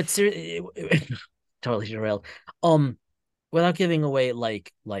 But seriously, totally derailed. Without giving away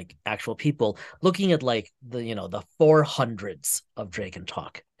like actual people, looking at like the 400s of Drake and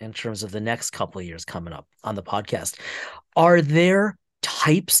Talk in terms of the next couple of years coming up on the podcast, are there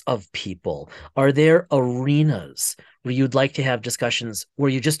types of people, are there arenas where you'd like to have discussions where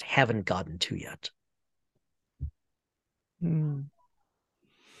you just haven't gotten to yet? That's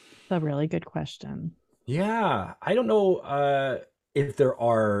a really good question. Yeah, I don't know if there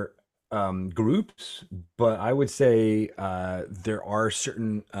are groups, but I would say there are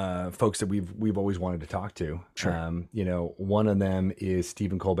certain folks that we've always wanted to talk to. Sure. One of them is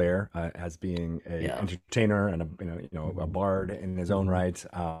Stephen Colbert, as being a entertainer and a bard in his own right,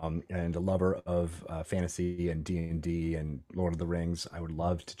 and a lover of fantasy and D&D and Lord of the Rings. I would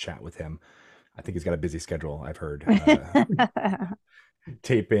love to chat with him. I think he's got a busy schedule, I've heard.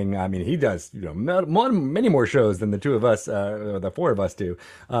 Taping. I mean, he does, many more shows than the two of us, or the four of us do.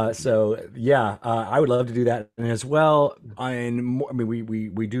 I would love to do that. And as well,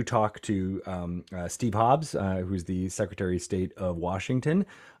 we do talk to Steve Hobbs, who's the Secretary of State of Washington,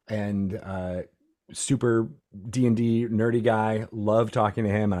 and super D&D nerdy guy. Love talking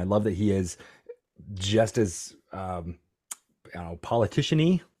to him, and I love that he is just as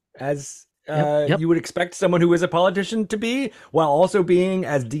politician-y as you would expect someone who is a politician to be, while also being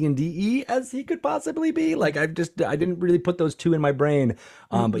as D&D as he could possibly be. Like, I didn't really put those two in my brain,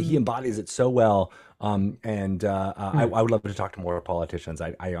 but he embodies it so well. I would love to talk to more politicians.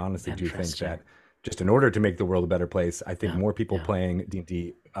 I honestly do think that just in order to make the world a better place, I think more people playing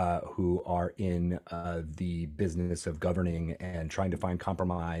D&D who are in the business of governing and trying to find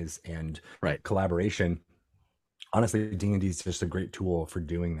compromise and collaboration. Honestly, D&D is just a great tool for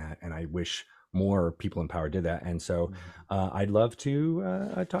doing that, and I wish more people in power did that. And so I'd love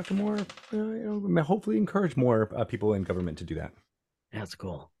to talk to more, hopefully encourage more people in government to do that. That's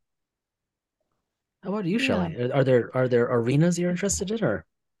cool. How about you, Shelley? Are there arenas you're interested in, or?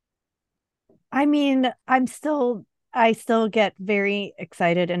 I mean, I still get very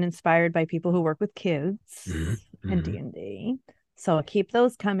excited and inspired by people who work with kids in D&D. So I'll keep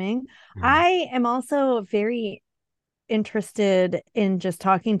those coming. I am also very interested in just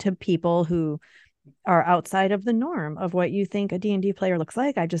talking to people who are outside of the norm of what you think a D&D player looks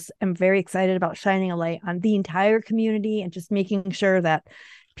like. I just am very excited about shining a light on the entire community and just making sure that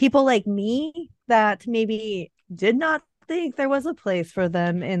people like me that maybe did not think there was a place for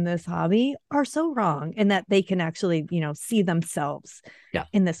them in this hobby are so wrong, and that they can actually, see themselves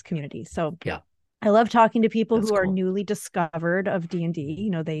in this community. So I love talking to people who are newly discovered of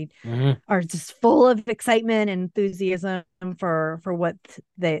D&D. They are just full of excitement and enthusiasm for what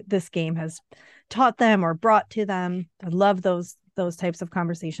this game has taught them or brought to them. I love those types of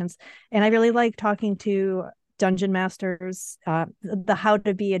conversations. And I really like talking to dungeon masters. The How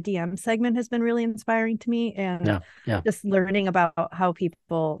to Be a DM segment has been really inspiring to me. And just learning about how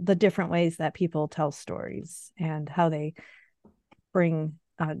the different ways that people tell stories and how they bring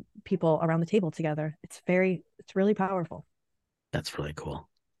people around the table together. It's really powerful. That's really cool.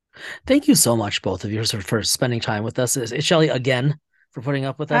 Thank you so much, both of you, for spending time with us. Shelley, again, for putting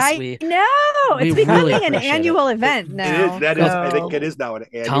up with us. It's becoming an annual event now. I think it is now an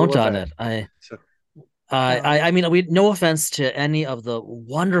annual count event. on it. I mean, no offense to any of the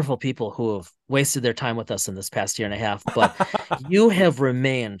wonderful people who have wasted their time with us in this past year and a half, but you have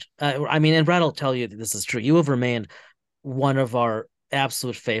remained, and Brad will tell you that this is true. You have remained one of our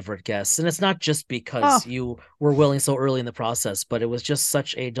absolute favorite guests. And it's not just because you were willing so early in the process, but it was just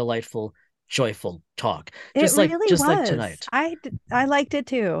such a delightful, joyful talk. Just like tonight. I liked it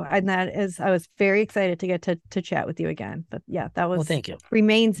too. And I was very excited to get to chat with you again. But yeah, that was thank you.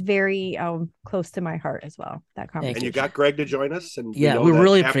 Remains very close to my heart as well. That conversation. And you got Greg to join us. And we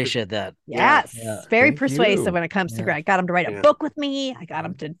really appreciate that. Yes. Yeah. Very persuasive when it comes to Greg. Got him to write a book with me. I got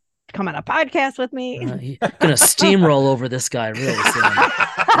him to come on a podcast with me. You're gonna steamroll over this guy really soon.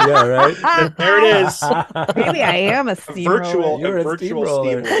 Yeah, right. There it is. Maybe I am a steamroller. You're a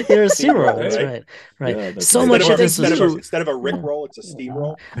steamroller. You're a steamroller. That's right. Yeah, so much of this instead of a Rick roll, it's a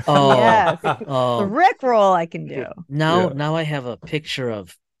steamroll. Oh, yes. The Rick roll I can do. Now I have a picture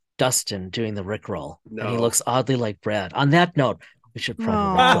of Dustin doing the Rick roll, and he looks oddly like Brad. On that note, we should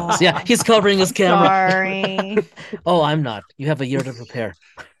probably yeah, he's covering his camera. Sorry. Oh, I'm not. You have a year to prepare.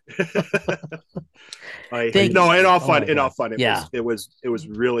 In all fun, it was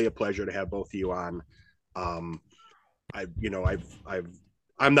really a pleasure to have both of you on. I'm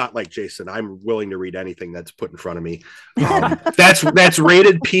not like Jason. I'm willing to read anything that's put in front of me. That's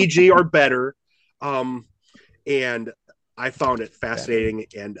rated PG or better. And I found it fascinating,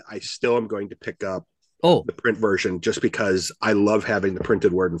 and I still am going to pick up the print version just because I love having the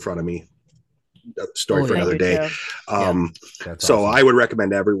printed word in front of me. Story for another day. So awesome. I would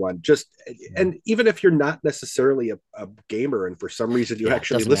recommend everyone and even if you're not necessarily a gamer and for some reason you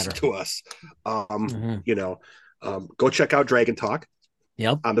actually listen to us, go check out Dragon Talk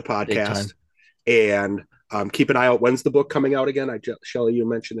on the podcast, and keep an eye out. When's the book coming out again? Shelley, you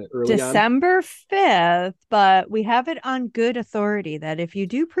mentioned it earlier. December 5th, but we have it on good authority that if you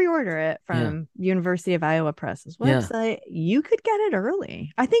do pre-order it from University of Iowa Press's website, you could get it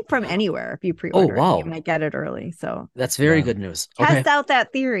early. I think from anywhere, if you pre-order it, you might get it early. So that's very good news. Test out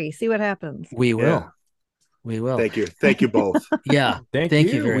that theory. See what happens. We will. Yeah. We will. Thank you both. Thank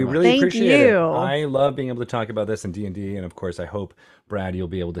you very much. We really Thank appreciate you. it. I love being able to talk about this in D&D, and of course, I hope Brad, you'll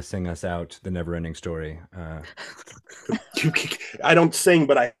be able to sing us out the never-ending story. I don't sing,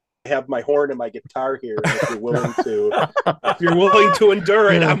 but I have my horn and my guitar here. If you're willing to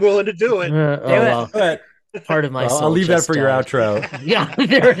endure it, I'm willing to do it. Part of my soul. I'll leave that for your outro. Yeah,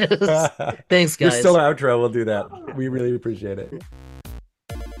 there it is. Thanks, guys. Your still outro. We'll do that. We really appreciate it.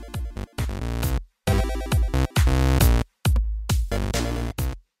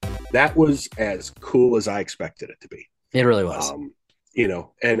 That was as cool as I expected it to be. It really was.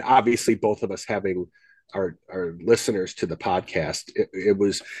 And obviously both of us having our listeners to the podcast, it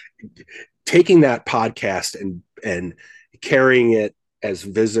was taking that podcast and carrying it as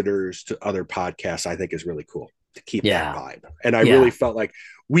visitors to other podcasts, I think is really cool to keep that vibe. And I really felt like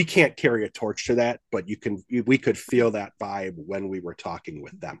we can't carry a torch to that, but we could feel that vibe when we were talking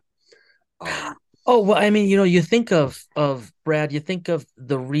with them. You think of Brad, you think of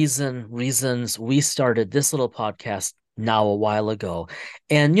the reasons we started this little podcast now a while ago,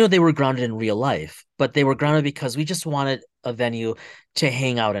 and they were grounded in real life, but they were grounded because we just wanted a venue to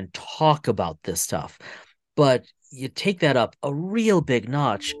hang out and talk about this stuff. But you take that up a real big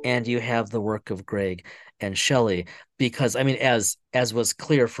notch, and you have the work of Greg and Shelley, because as was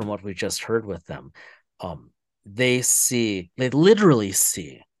clear from what we just heard with them, they literally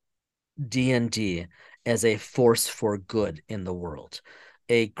see D&D as a force for good in the world,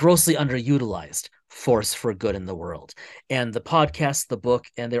 a grossly underutilized force for good in the world. And the podcast, the book,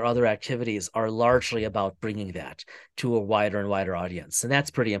 and their other activities are largely about bringing that to a wider and wider audience. And that's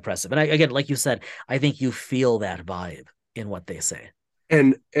pretty impressive. And again, like you said, I think you feel that vibe in what they say.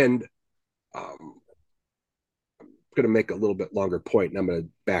 And I'm going to make a little bit longer point, and I'm going to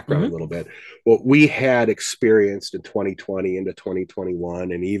background a little bit. What we had experienced in 2020 into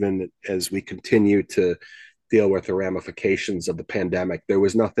 2021, and even as we continue to deal with the ramifications of the pandemic,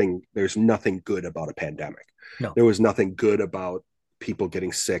 there's nothing good about a pandemic. No. There was nothing good about people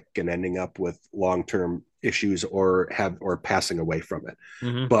getting sick and ending up with long-term issues or passing away from it.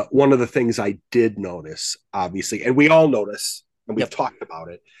 Mm-hmm. But one of the things I did notice, obviously, and we all notice, and we've talked about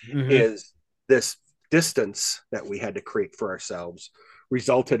it, is this distance that we had to create for ourselves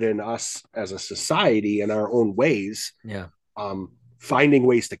resulted in us as a society in our own ways, finding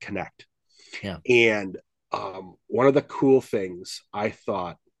ways to connect. Yeah. And one of the cool things I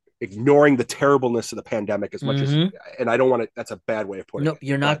thought, ignoring the terribleness of the pandemic as much as, and I don't want to, that's a bad way of putting it. Nope,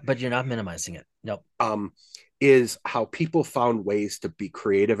 you're not, but you're not minimizing it. Nope. Is how people found ways to be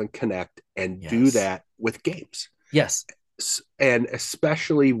creative and connect and do that with games. Yes. And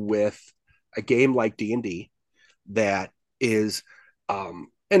especially with a game like D&D that is, and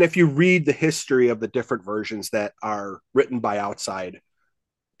if you read the history of the different versions that are written by outside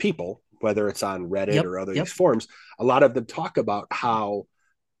people, whether it's on Reddit or other these forums, a lot of them talk about how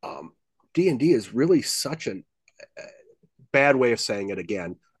D&D is really such a bad way of saying it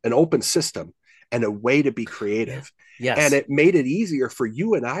again, an open system and a way to be creative. Yes. And it made it easier for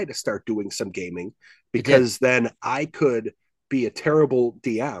you and I to start doing some gaming, because then I could be a terrible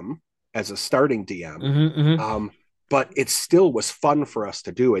DM as a starting DM. But it still was fun for us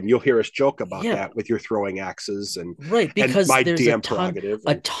to do. And you'll hear us joke about that with your throwing axes and, because my there's DM prerogative.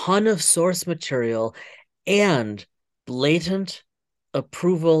 A ton of source material and blatant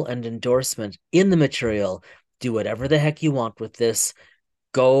approval and endorsement in the material. Do whatever the heck you want with this.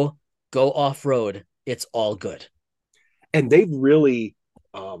 Go off-road. It's all good. And they've really,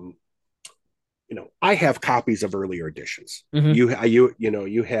 I have copies of earlier editions. You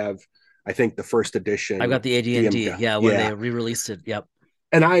have, I think, the first edition. I got the AD&D, when they re-released it. Yep.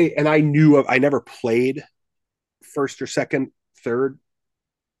 And I knew I never played first or second, third,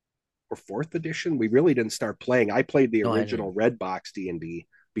 or fourth edition. We really didn't start playing. I played the original Red Box D&D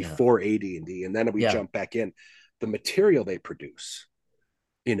before AD&D, and then we jumped back in. The material they produce,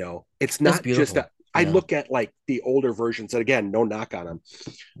 it's not just I look at like the older versions, and again, no knock on them.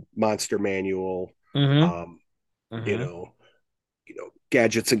 Monster Manual,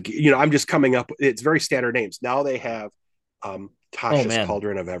 Gadgets, and I'm just coming up. It's very standard names. Now they have Tasha's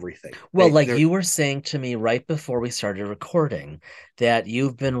Cauldron of Everything. Well, you were saying to me right before we started recording that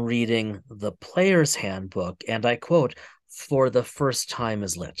you've been reading the Player's Handbook, and I quote, "for the first time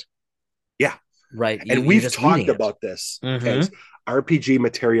is lit." Yeah. Right. And we've talked about this as RPG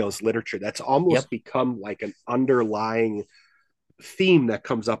materials literature. That's almost become like an underlying theme that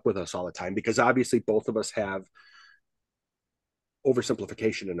comes up with us all the time, because obviously both of us have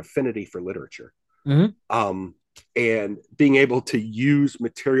oversimplification and affinity for literature. And being able to use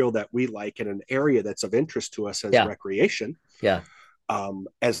material that we like in an area that's of interest to us as recreation,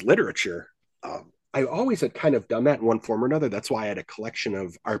 as literature. I always had kind of done that in one form or another. That's why I had a collection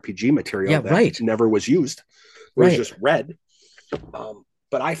of RPG material that never was used. It was just read.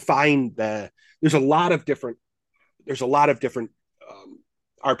 But I find that there's a lot of different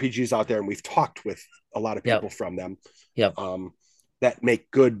RPGs out there, and we've talked with a lot of people from them that make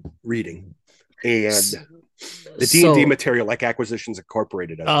good reading. And the D&D material, like Acquisitions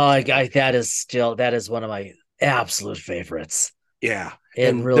Incorporated. That is one of my absolute favorites. Yeah.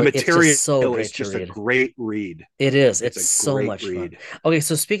 And really, the material is just a great read. It is. It's so much fun. Okay,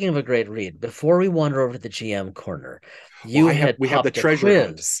 so speaking of a great read, before we wander over to the GM corner, we have the treasure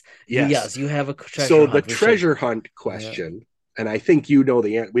hunt. Yes, you have a treasure hunt. So the treasure hunt question, and I think the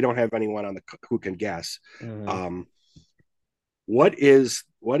answer. We don't have anyone who can guess. What is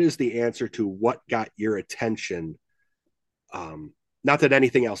the answer to what got your attention? Not that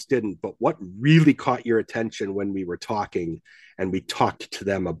anything else didn't, but what really caught your attention when we were talking and we talked to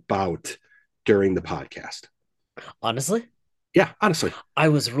them about during the podcast? Honestly? Yeah, honestly. I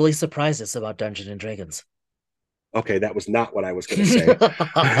was really surprised it's about Dungeons and Dragons. Okay, that was not what I was going to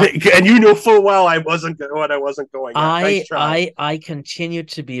say. And you know full well I wasn't going. Nice try. I continue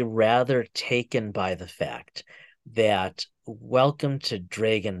to be rather taken by the fact that Welcome to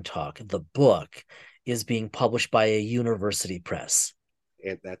Dragon Talk, the book, is being published by a university press.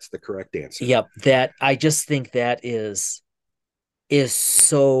 And that's the correct answer. Yep. That I just think that is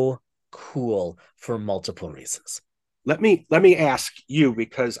so cool for multiple reasons. Let me ask you,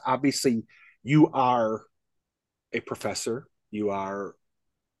 because obviously you are a professor, you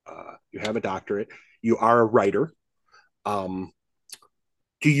have a doctorate, you are a writer. Do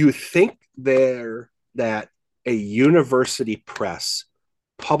you think that a university press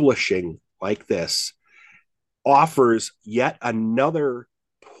publishing like this offers yet another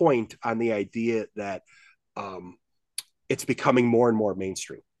point on the idea that it's becoming more and more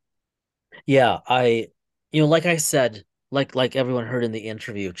mainstream? Yeah, like I said, like everyone heard in the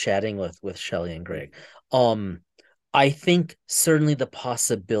interview chatting with Shelley and Greg, I think certainly the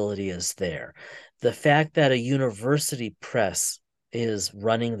possibility is there. The fact that a university press is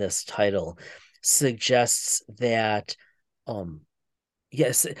running this title suggests that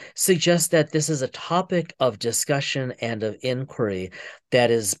suggests that this is a topic of discussion and of inquiry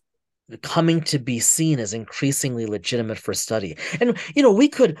that is coming to be seen as increasingly legitimate for study. And we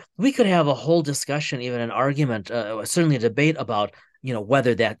could have a whole discussion, even an argument, certainly a debate about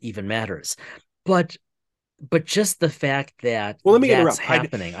whether that even matters. But just the fact that let me that's interrupt.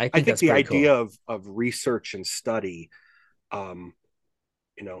 happening, I think the idea of research and study, in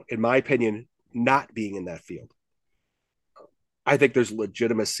my opinion, not being in that field, I think there's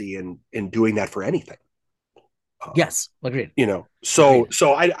legitimacy in doing that for anything. Yes, agreed. So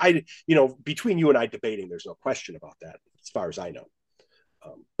I between you and I debating, there's no question about that, as far as I know.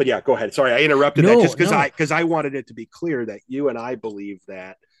 But yeah, go ahead. Sorry, I interrupted that just because I wanted it to be clear that you and I believe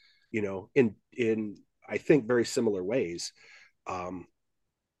that, in I think very similar ways.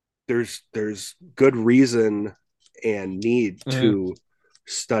 There's good reason and need to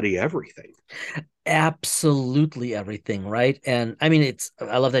study everything. Absolutely everything, right? And I mean,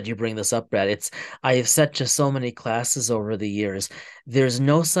 I love that you bring this up, Brad. I have said to so many classes over the years, there's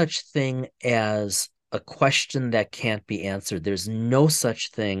no such thing as a question that can't be answered. There's no such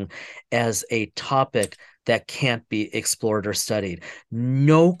thing as a topic that can't be explored or studied.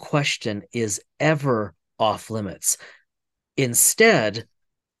 No question is ever off limits. Instead,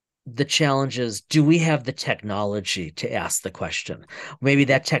 the challenge is, do we have the technology to ask the question? Maybe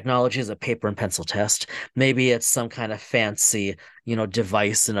that technology is a paper and pencil test. Maybe it's some kind of fancy,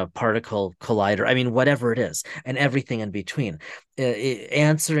 device in a particle collider. I mean, whatever it is, and everything in between.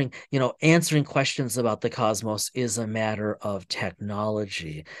 Answering questions about the cosmos is a matter of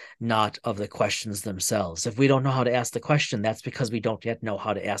technology, not of the questions themselves. If we don't know how to ask the question, that's because we don't yet know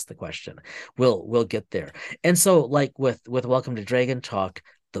how to ask the question. We'll get there. And so, like with Welcome to Dragon Talk,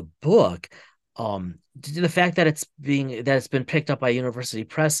 the book, the fact that it's been picked up by University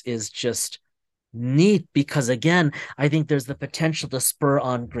Press is just neat, because again, I think there's the potential to spur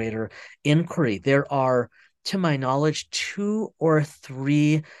on greater inquiry. There are, to my knowledge, 2 or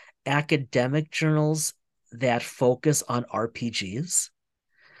 3 academic journals that focus on RPGs,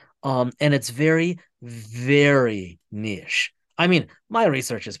 and it's very, very niche. I mean, my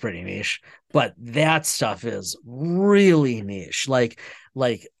research is pretty niche, but that stuff is really niche. Like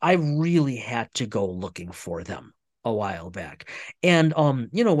I really had to go looking for them a while back. And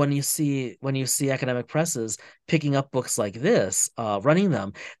when you see academic presses picking up books like this, running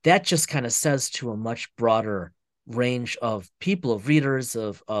them, that just kind of says to a much broader range of people, of readers,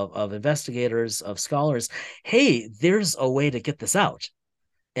 of investigators, of scholars, hey, there's a way to get this out.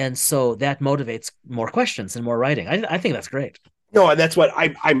 And so that motivates more questions and more writing. I think that's great. No, and that's what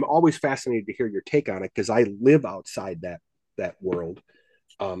I'm always fascinated to hear your take on it, because I live outside that world.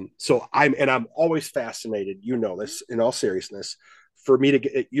 So I'm always fascinated, this in all seriousness, for me to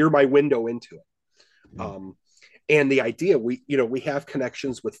get, you're my window into it. And the idea, we have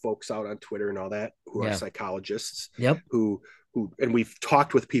connections with folks out on Twitter and all that who are psychologists, who, and we've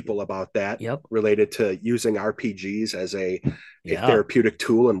talked with people about that, related to using RPGs as a therapeutic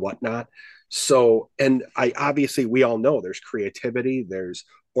tool and whatnot. So, and obviously we all know there's creativity, there's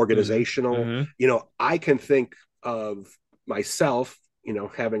organizational, I can think of myself,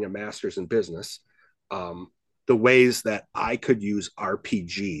 having a master's in business, the ways that I could use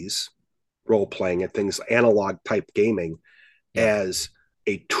RPGs, role playing and things, analog type gaming, as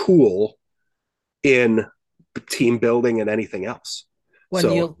a tool in team building and anything else.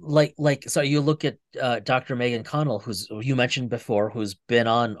 When you you look at Dr. Megan Connell, who's you mentioned before, who's been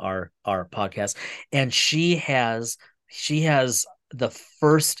on our podcast, and she has the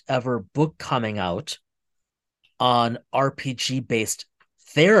first ever book coming out on RPG based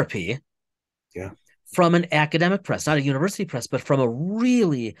therapy, from an academic press, not a university press, but from a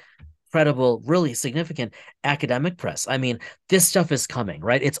really credible, really significant academic press. I mean, this stuff is coming,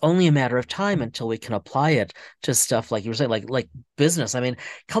 right? It's only a matter of time until we can apply it to stuff like you were saying, like business. I mean,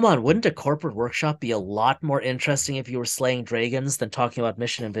 come on, wouldn't a corporate workshop be a lot more interesting if you were slaying dragons than talking about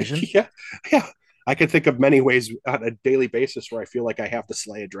mission and vision? Yeah. I can think of many ways on a daily basis where I feel like I have to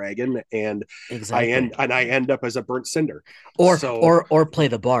slay a dragon, and I end up as a burnt cinder, or play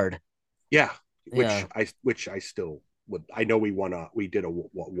the bard. Yeah, which I still would. I know we did a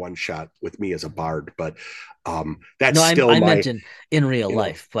one shot with me as a bard, but that's I meant in real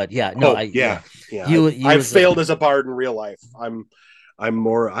life. But I've failed as a bard in real life. I'm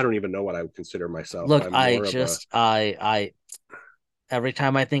more. I don't even know what I would consider myself. Look, I every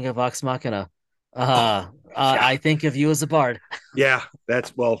time I think of Vox Machina, I think of you as a bard. Yeah,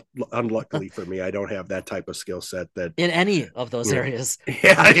 that's unluckily for me, I don't have that type of skill set that in any of those areas.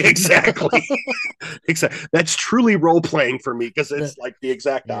 Yeah, exactly. Exactly. That's truly role playing for me, because it's like the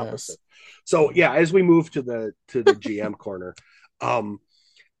exact opposite. So as we move to the GM corner, I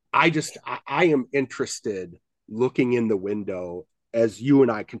am interested, looking in the window as you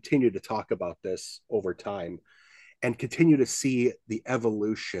and I continue to talk about this over time and continue to see the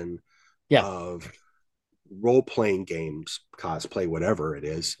evolution of role-playing games, cosplay, whatever it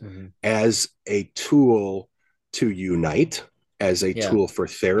is, as a tool to unite, as a tool for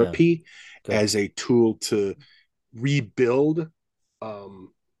therapy, as a tool to rebuild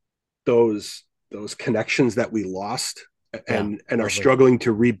those connections that we lost and are struggling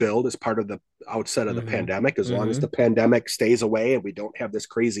to rebuild as part of the outset of the pandemic, as long as the pandemic stays away and we don't have this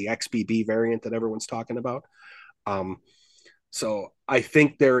crazy XBB variant that everyone's talking about. So I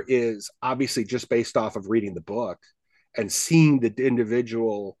think there is, obviously, just based off of reading the book and seeing the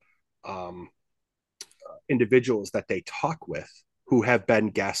individuals that they talk with who have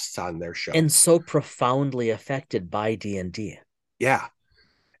been guests on their show. And so profoundly affected by D&D. Yeah.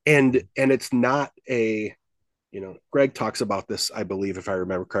 And it's not a, Greg talks about this, I believe, if I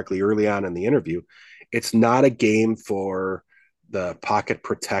remember correctly, early on in the interview. It's not a game for the pocket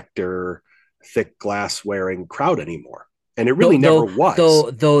protector, thick glass wearing crowd anymore. And it really never was.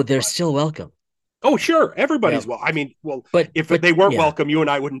 Though they're still welcome. Oh, sure. Everybody's well. I mean, but they weren't welcome, you and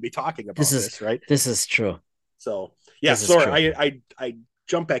I wouldn't be talking about this, right? This is true. So, yeah, sorry. I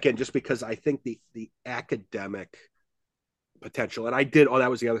jump back in just because I think the academic potential, and that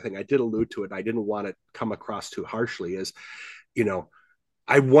was the other thing I did allude to it, and I didn't want to come across too harshly, is,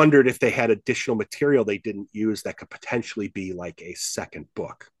 I wondered if they had additional material they didn't use that could potentially be like a second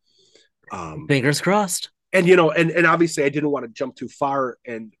book. Fingers crossed. And, and obviously I didn't want to jump too far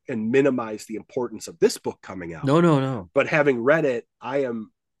and minimize the importance of this book coming out. No. But having read it, I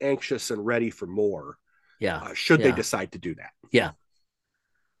am anxious and ready for more. Yeah. Should they decide to do that. Yeah.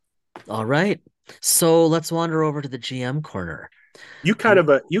 All right. So let's wander over to the GM corner. You kind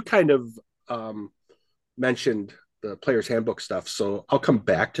of mentioned the player's handbook stuff, so I'll come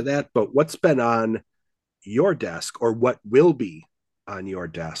back to that. But what's been on your desk, or what will be on your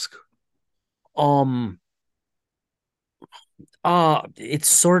desk? It's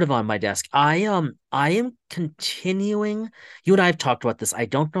sort of on my desk. I am continuing. You and I have talked about this. I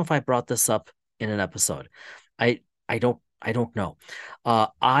don't know if I brought this up in an episode. I don't know.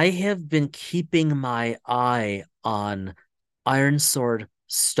 I have been keeping my eye on Ironsword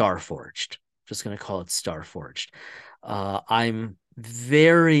Starforged. Just going to call it Starforged. I'm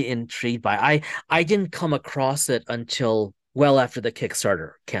very intrigued by. I didn't come across it until well after the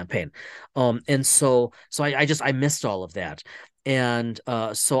Kickstarter campaign, and so I missed all of that, and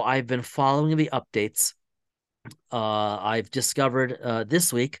so I've been following the updates. I've discovered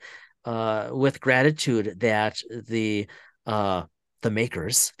this week, with gratitude, that the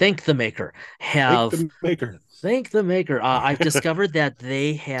makers, thank the maker. I've discovered that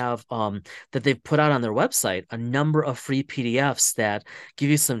they have that they've put out on their website a number of free PDFs that give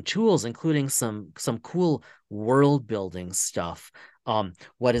you some tools, including some cool world building stuff.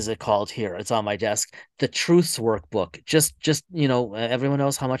 What is it called here? It's on my desk. The Truths Workbook. Just everyone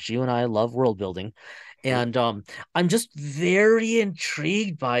knows how much you and I love world building. And I'm just very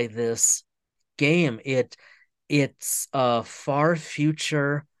intrigued by this game. It's a far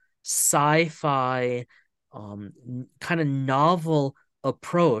future sci-fi kind of novel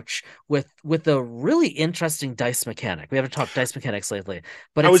approach with a really interesting dice mechanic. We haven't talked dice mechanics lately,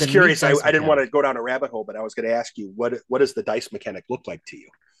 but I was curious. I didn't want to go down a rabbit hole, but I was going to ask you, what does the dice mechanic look like to you?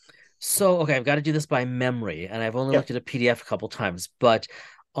 So, okay, I've got to do this by memory, and I've only looked at a PDF a couple times, but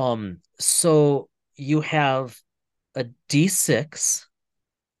so you have a D6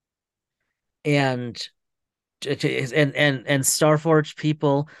 and Starforge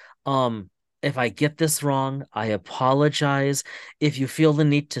people, if I get this wrong, I apologize. If you feel the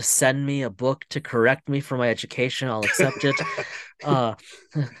need to send me a book to correct me for my education, I'll accept it.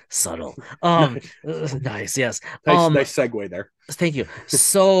 Subtle. Nice, yes. Nice segue there. Thank you.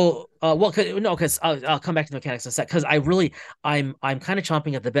 So, because I'll come back to the mechanics in a sec. Because I'm kind of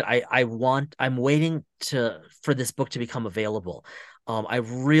chomping at the bit. I'm waiting for this book to become available. I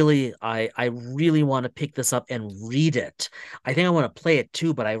really want to pick this up and read it. I think I want to play it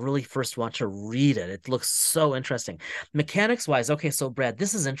too, but I really first want to read it. It looks so interesting. Mechanics wise, okay, so Brad,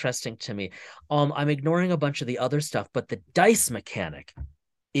 this is interesting to me. I'm ignoring a bunch of the other stuff, but the dice mechanic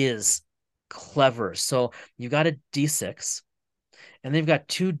is clever. So you've got a D6, and they've got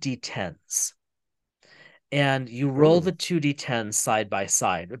two D10s. And you roll the two D10s side by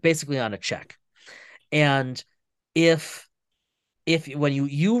side, basically on a check. And when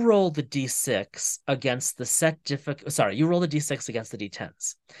you roll the D6 against the set difficulty, you roll the D6 against the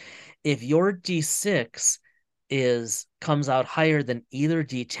D10s. If your D6 comes out higher than either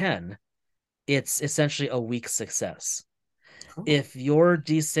D10, it's essentially a weak success. if your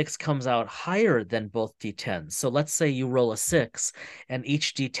D6 comes out higher than both D10s, so let's say you roll a 6 and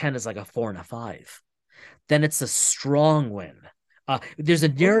each D10 is like a 4 and a 5, then it's a strong win. There's a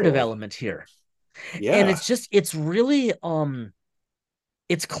narrative element here. Yeah. And it's really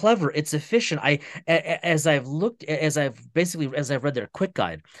it's clever, it's efficient. As I've read their quick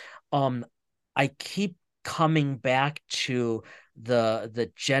guide, I keep coming back to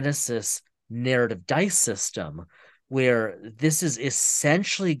the Genesis narrative dice system, where this is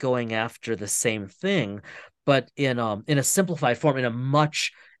essentially going after the same thing, but in a simplified form, in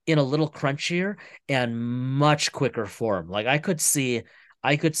a little crunchier and much quicker form. Like I could see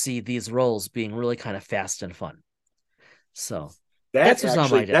these rolls being really kind of fast and fun. So that's what's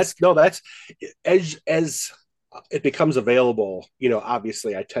on my desk. That's as it becomes available,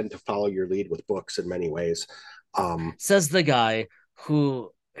 obviously I tend to follow your lead with books in many ways. Says the guy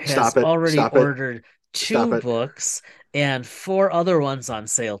who has already ordered 2 books and 4 other ones on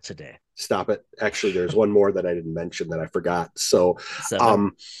sale today. Stop it. Actually, there's one more that I didn't mention that I forgot. So,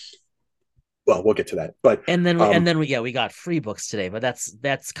 7. Well, we'll get to that. But we got free books today, but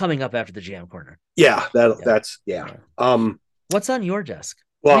that's coming up after the Jam Corner. Yeah, that's. What's on your desk?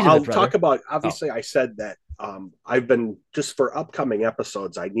 Well, I'll talk about. Obviously, I said that I've been just for upcoming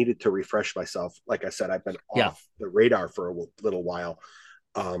episodes. I needed to refresh myself. Like I said, I've been off the radar for a little while.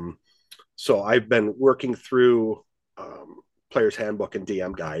 So I've been working through Player's Handbook and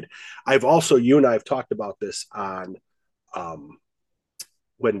DM Guide. I've also, you and I have talked about this on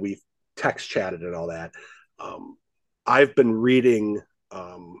when we've text chatted and all that. I've been reading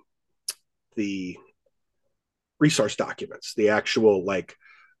the resource documents, the actual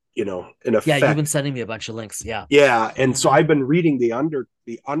in effect. Yeah, you've been sending me a bunch of links. Yeah. Yeah. And so I've been reading the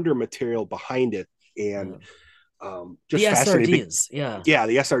under material behind it, and just the fascinating. SRDs. Yeah. Yeah,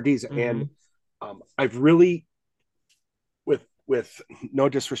 the SRDs. And I've really, with no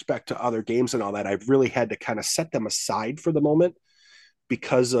disrespect to other games and all that, I've really had to kind of set them aside for the moment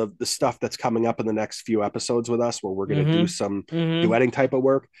because of the stuff that's coming up in the next few episodes with us, where we're going to do some duetting type of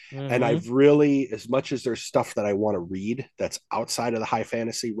work. And I've really, as much as there's stuff that I want to read that's outside of the high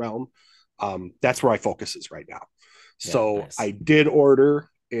fantasy realm, that's where my focus is right now. Yeah, so nice. I did order.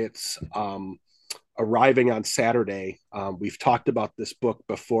 It's arriving on Saturday. We've talked about this book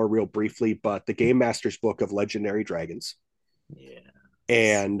before real briefly, but the Game Master's Book of Legendary Dragons. Yeah.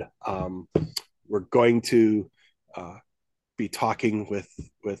 And we're going to be talking with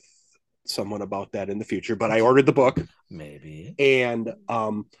someone about that in the future, but I ordered the book. Maybe. And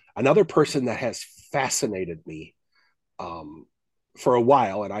another person that has fascinated me for a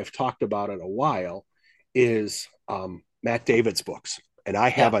while, and I've talked about it a while, is Matt David's books. And I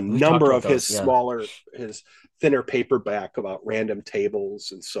have a number of his his thinner paperback about random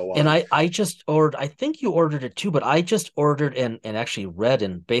tables and so on. And I just ordered, I think you ordered it too, but I just ordered and actually read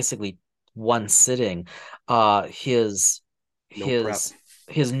in basically one sitting his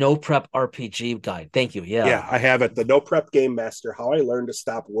No Prep RPG guide. Thank you. Yeah. Yeah, I have it. The No Prep Game Master, How I Learned to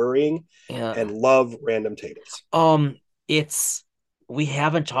Stop Worrying and Love Random Tables. We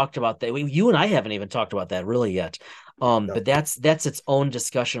haven't talked about that. You and I haven't even talked about that really yet. But that's its own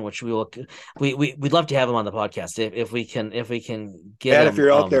discussion, which we'd love to have him on the podcast if we can get him. If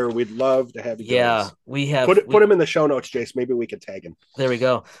you're out there, we'd love to have you. Yeah, we have put him in the show notes, Jace. Maybe we can tag him. There we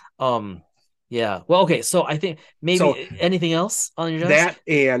go. Yeah. Well, okay. So I think maybe anything else on your desk?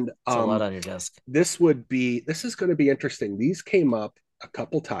 That and a lot on your desk. This is going to be interesting. These came up a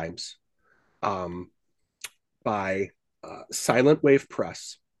couple times, by Silent Wave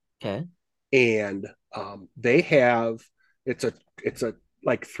Press. Okay. And they have it's a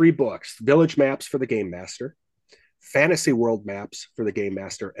like 3 books: Village Maps for the Game Master, Fantasy World Maps for the Game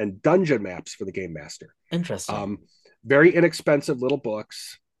Master, and Dungeon Maps for the Game Master. Interesting. Very inexpensive little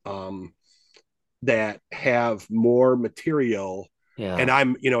books that have more material. Yeah. And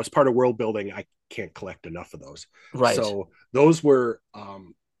I'm, as part of world building, I can't collect enough of those. Right. So those were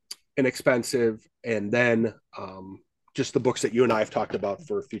inexpensive, and then just the books that you and I have talked about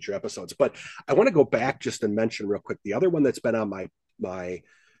for future episodes. But I want to go back just and mention real quick the other one that's been on my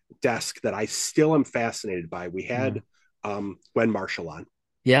desk that I still am fascinated by. We had Gwen Marshall on.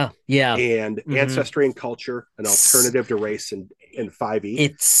 Yeah. And Ancestry and Culture, an alternative to race in 5e.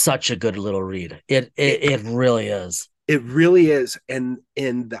 It's such a good little read. It really is. It really is. And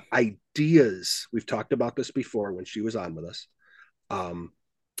the ideas, we've talked about this before when she was on with us.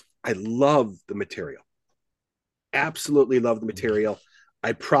 I love the material. Absolutely love the material.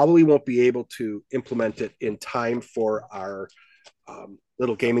 I probably won't be able to implement it in time for our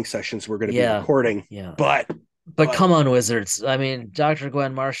little gaming sessions we're going to be recording. Yeah. But come on, Wizards. I mean, Dr.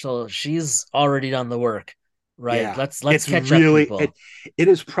 Gwen Marshall, she's already done the work. right? Yeah. Let's It's catch really, up, people. it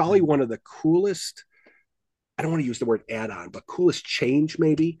is probably one of the coolest, I don't want to use the word add-on, but coolest change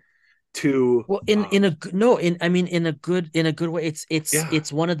maybe to Well, in a no, in I mean in a good way. yeah,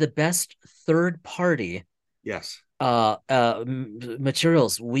 It's one of the best third party yes,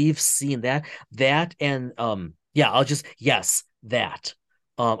 materials we've seen. That and yeah, I'll just yes, that.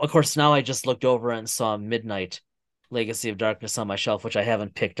 Of course, now I just looked over and saw Midnight Legacy of Darkness on my shelf, which I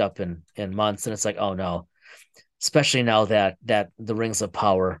haven't picked up in months, and it's like, oh no, especially now that the Rings of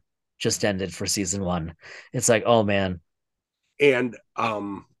Power just ended for season 1. It's like, oh man. and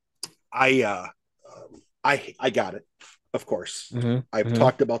I I got it, of course. I've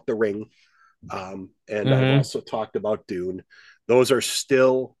talked about The Ring, and I've also talked about Dune. Those are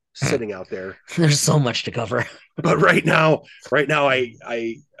still sitting out there. There's so much to cover. But right now,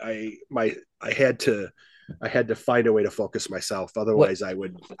 I had to find a way to focus myself. Otherwise, I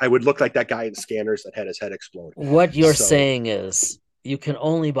would look like that guy in Scanners that had his head explode. What you're saying is you can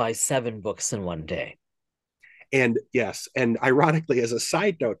only buy 7 books in one day. And yes, and ironically, as a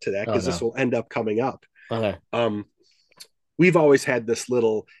side note to that, because this will end up coming up. Okay. We've always had this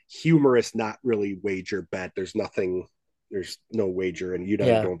little humorous, not really wager bet. There's no wager, and you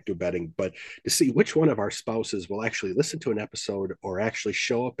don't do betting, but to see which one of our spouses will actually listen to an episode or actually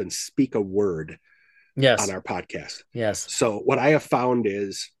show up and speak a word on our podcast. Yes. So what I have found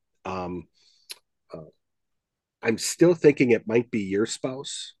is I'm still thinking it might be your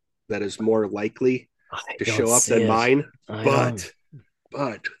spouse that is more likely to show up than mine.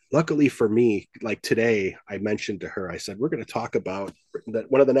 But luckily for me, like today, I mentioned to her, I said, we're going to talk about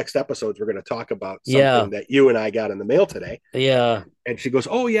that. One of the next episodes, we're going to talk about something that you and I got in the mail today. Yeah. And she goes,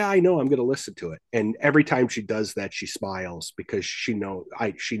 oh yeah, I know. I'm going to listen to it. And every time she does that, she smiles because she knows,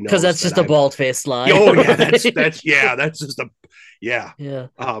 because that's just a bald-faced lie. Oh yeah. That's just yeah. Yes.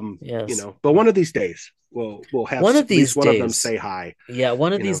 But one of these days we'll have one of them say hi. Yeah.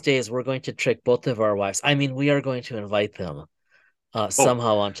 One of these days we're going to trick both of our wives. I mean, we are going to invite them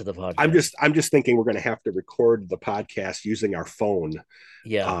somehow onto the podcast. I'm just thinking we're going to have to record the podcast using our phone,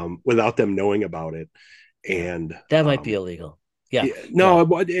 without them knowing about it, and that might be illegal. Yeah. No,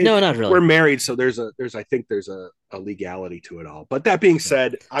 not really. We're married, so I think there's a legality to it all. But that being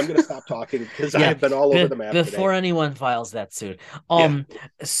said, I'm going to stop talking because I've been all over the map before anyone files that suit.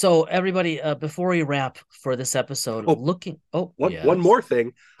 So everybody, before we wrap for this episode, one more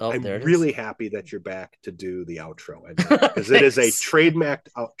thing. I'm really happy that you're back to do the outro because it is a trademarked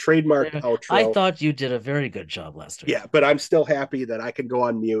outro. I thought you did a very good job last week. Yeah, but I'm still happy that I can go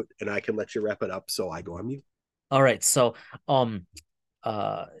on mute and I can let you wrap it up. So I go on mute. All right, so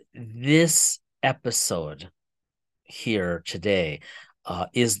this episode here today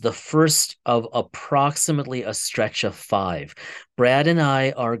is the first of approximately a stretch of 5. Brad and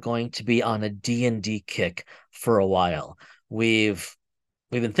I are going to be on a D&D kick for a while. We've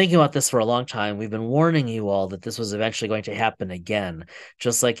been thinking about this for a long time. We've been warning you all that this was eventually going to happen again,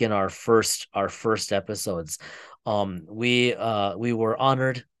 just like in our first episodes. We are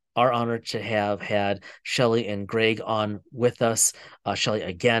honored to have had Shelley and Greg on with us. Shelley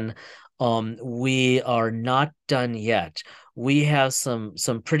again. We are not done yet. We have some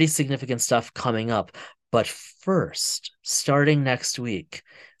pretty significant stuff coming up. But first, starting next week,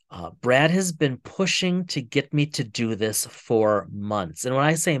 Brad has been pushing to get me to do this for months. And when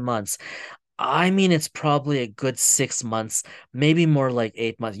I say months, I mean, it's probably a good 6 months, maybe more like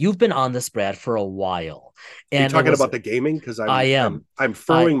 8 months. You've been on this, Brad, for a while. And you're talking about the gaming? Because I'm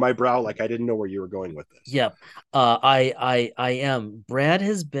furrowing my brow like I didn't know where you were going with this. Yep. I am. Brad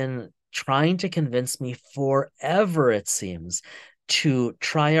has been trying to convince me forever, it seems, to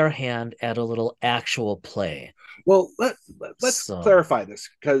try our hand at a little actual play. Well, let's clarify this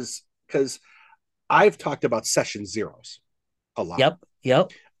because I've talked about session zeros a lot.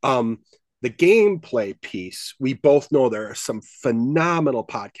 Yep. The gameplay piece, we both know there are some phenomenal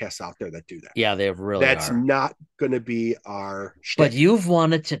podcasts out there that do that. Yeah, they really That's not going to be our shtick. But you've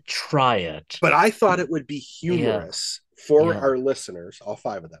wanted to try it. But I thought it would be humorous for our listeners, all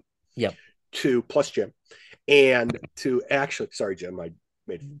 5 of them. Yep. Plus Jim. And to actually, sorry, Jim,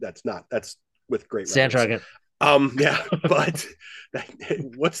 that's with great Sand Dragon. Yeah, but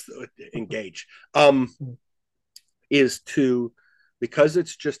engage? Is to, because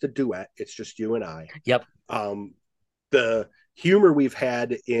it's just a duet, it's just you and I. Yep. The humor we've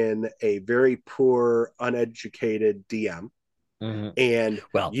had in a very poor, uneducated DM, and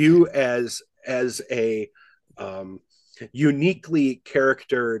you as a uniquely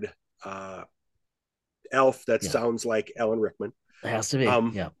charactered elf that sounds like Alan Rickman. It has to be.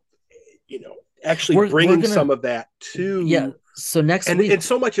 Actually bringing some of that to So next week, and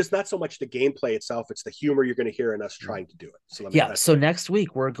so much is not so much the gameplay itself; it's the humor you're going to hear in us trying to do it. So so next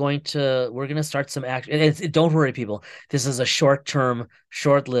week we're going to start some action. Don't worry, people. This is a short-term,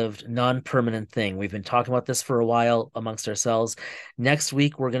 short-lived, non-permanent thing. We've been talking about this for a while amongst ourselves. Next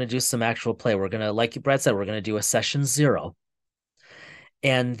week we're going to do some actual play. We're going to, like Brad said, we're going to do a session 0.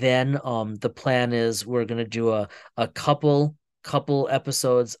 And then the plan is we're going to do a couple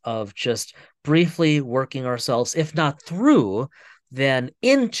episodes of just briefly working ourselves, if not through, then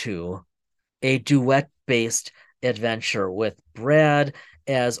into a duet-based adventure with Brad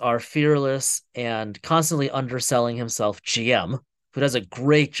as our fearless and constantly underselling himself GM, who does a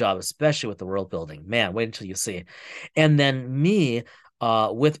great job, especially with the world building. Man, wait until you see. And then me,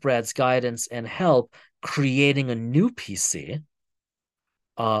 with Brad's guidance and help, creating a new PC,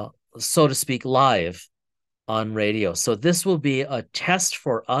 so to speak, live on radio. So this will be a test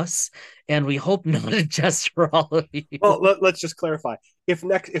for us, and we hope not a test for all of you. Well, let's just clarify. If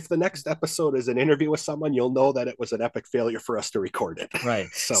the next episode is an interview with someone, you'll know that it was an epic failure for us to record it. Right.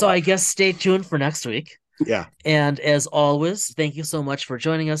 So I guess stay tuned for next week. Yeah. And as always, thank you so much for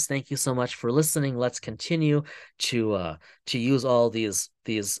joining us. Thank you so much for listening. Let's continue to use all these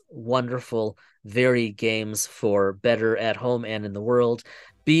wonderful, varied games for better at home and in the world.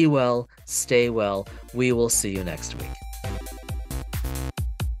 Be well, stay well. We will see you next week.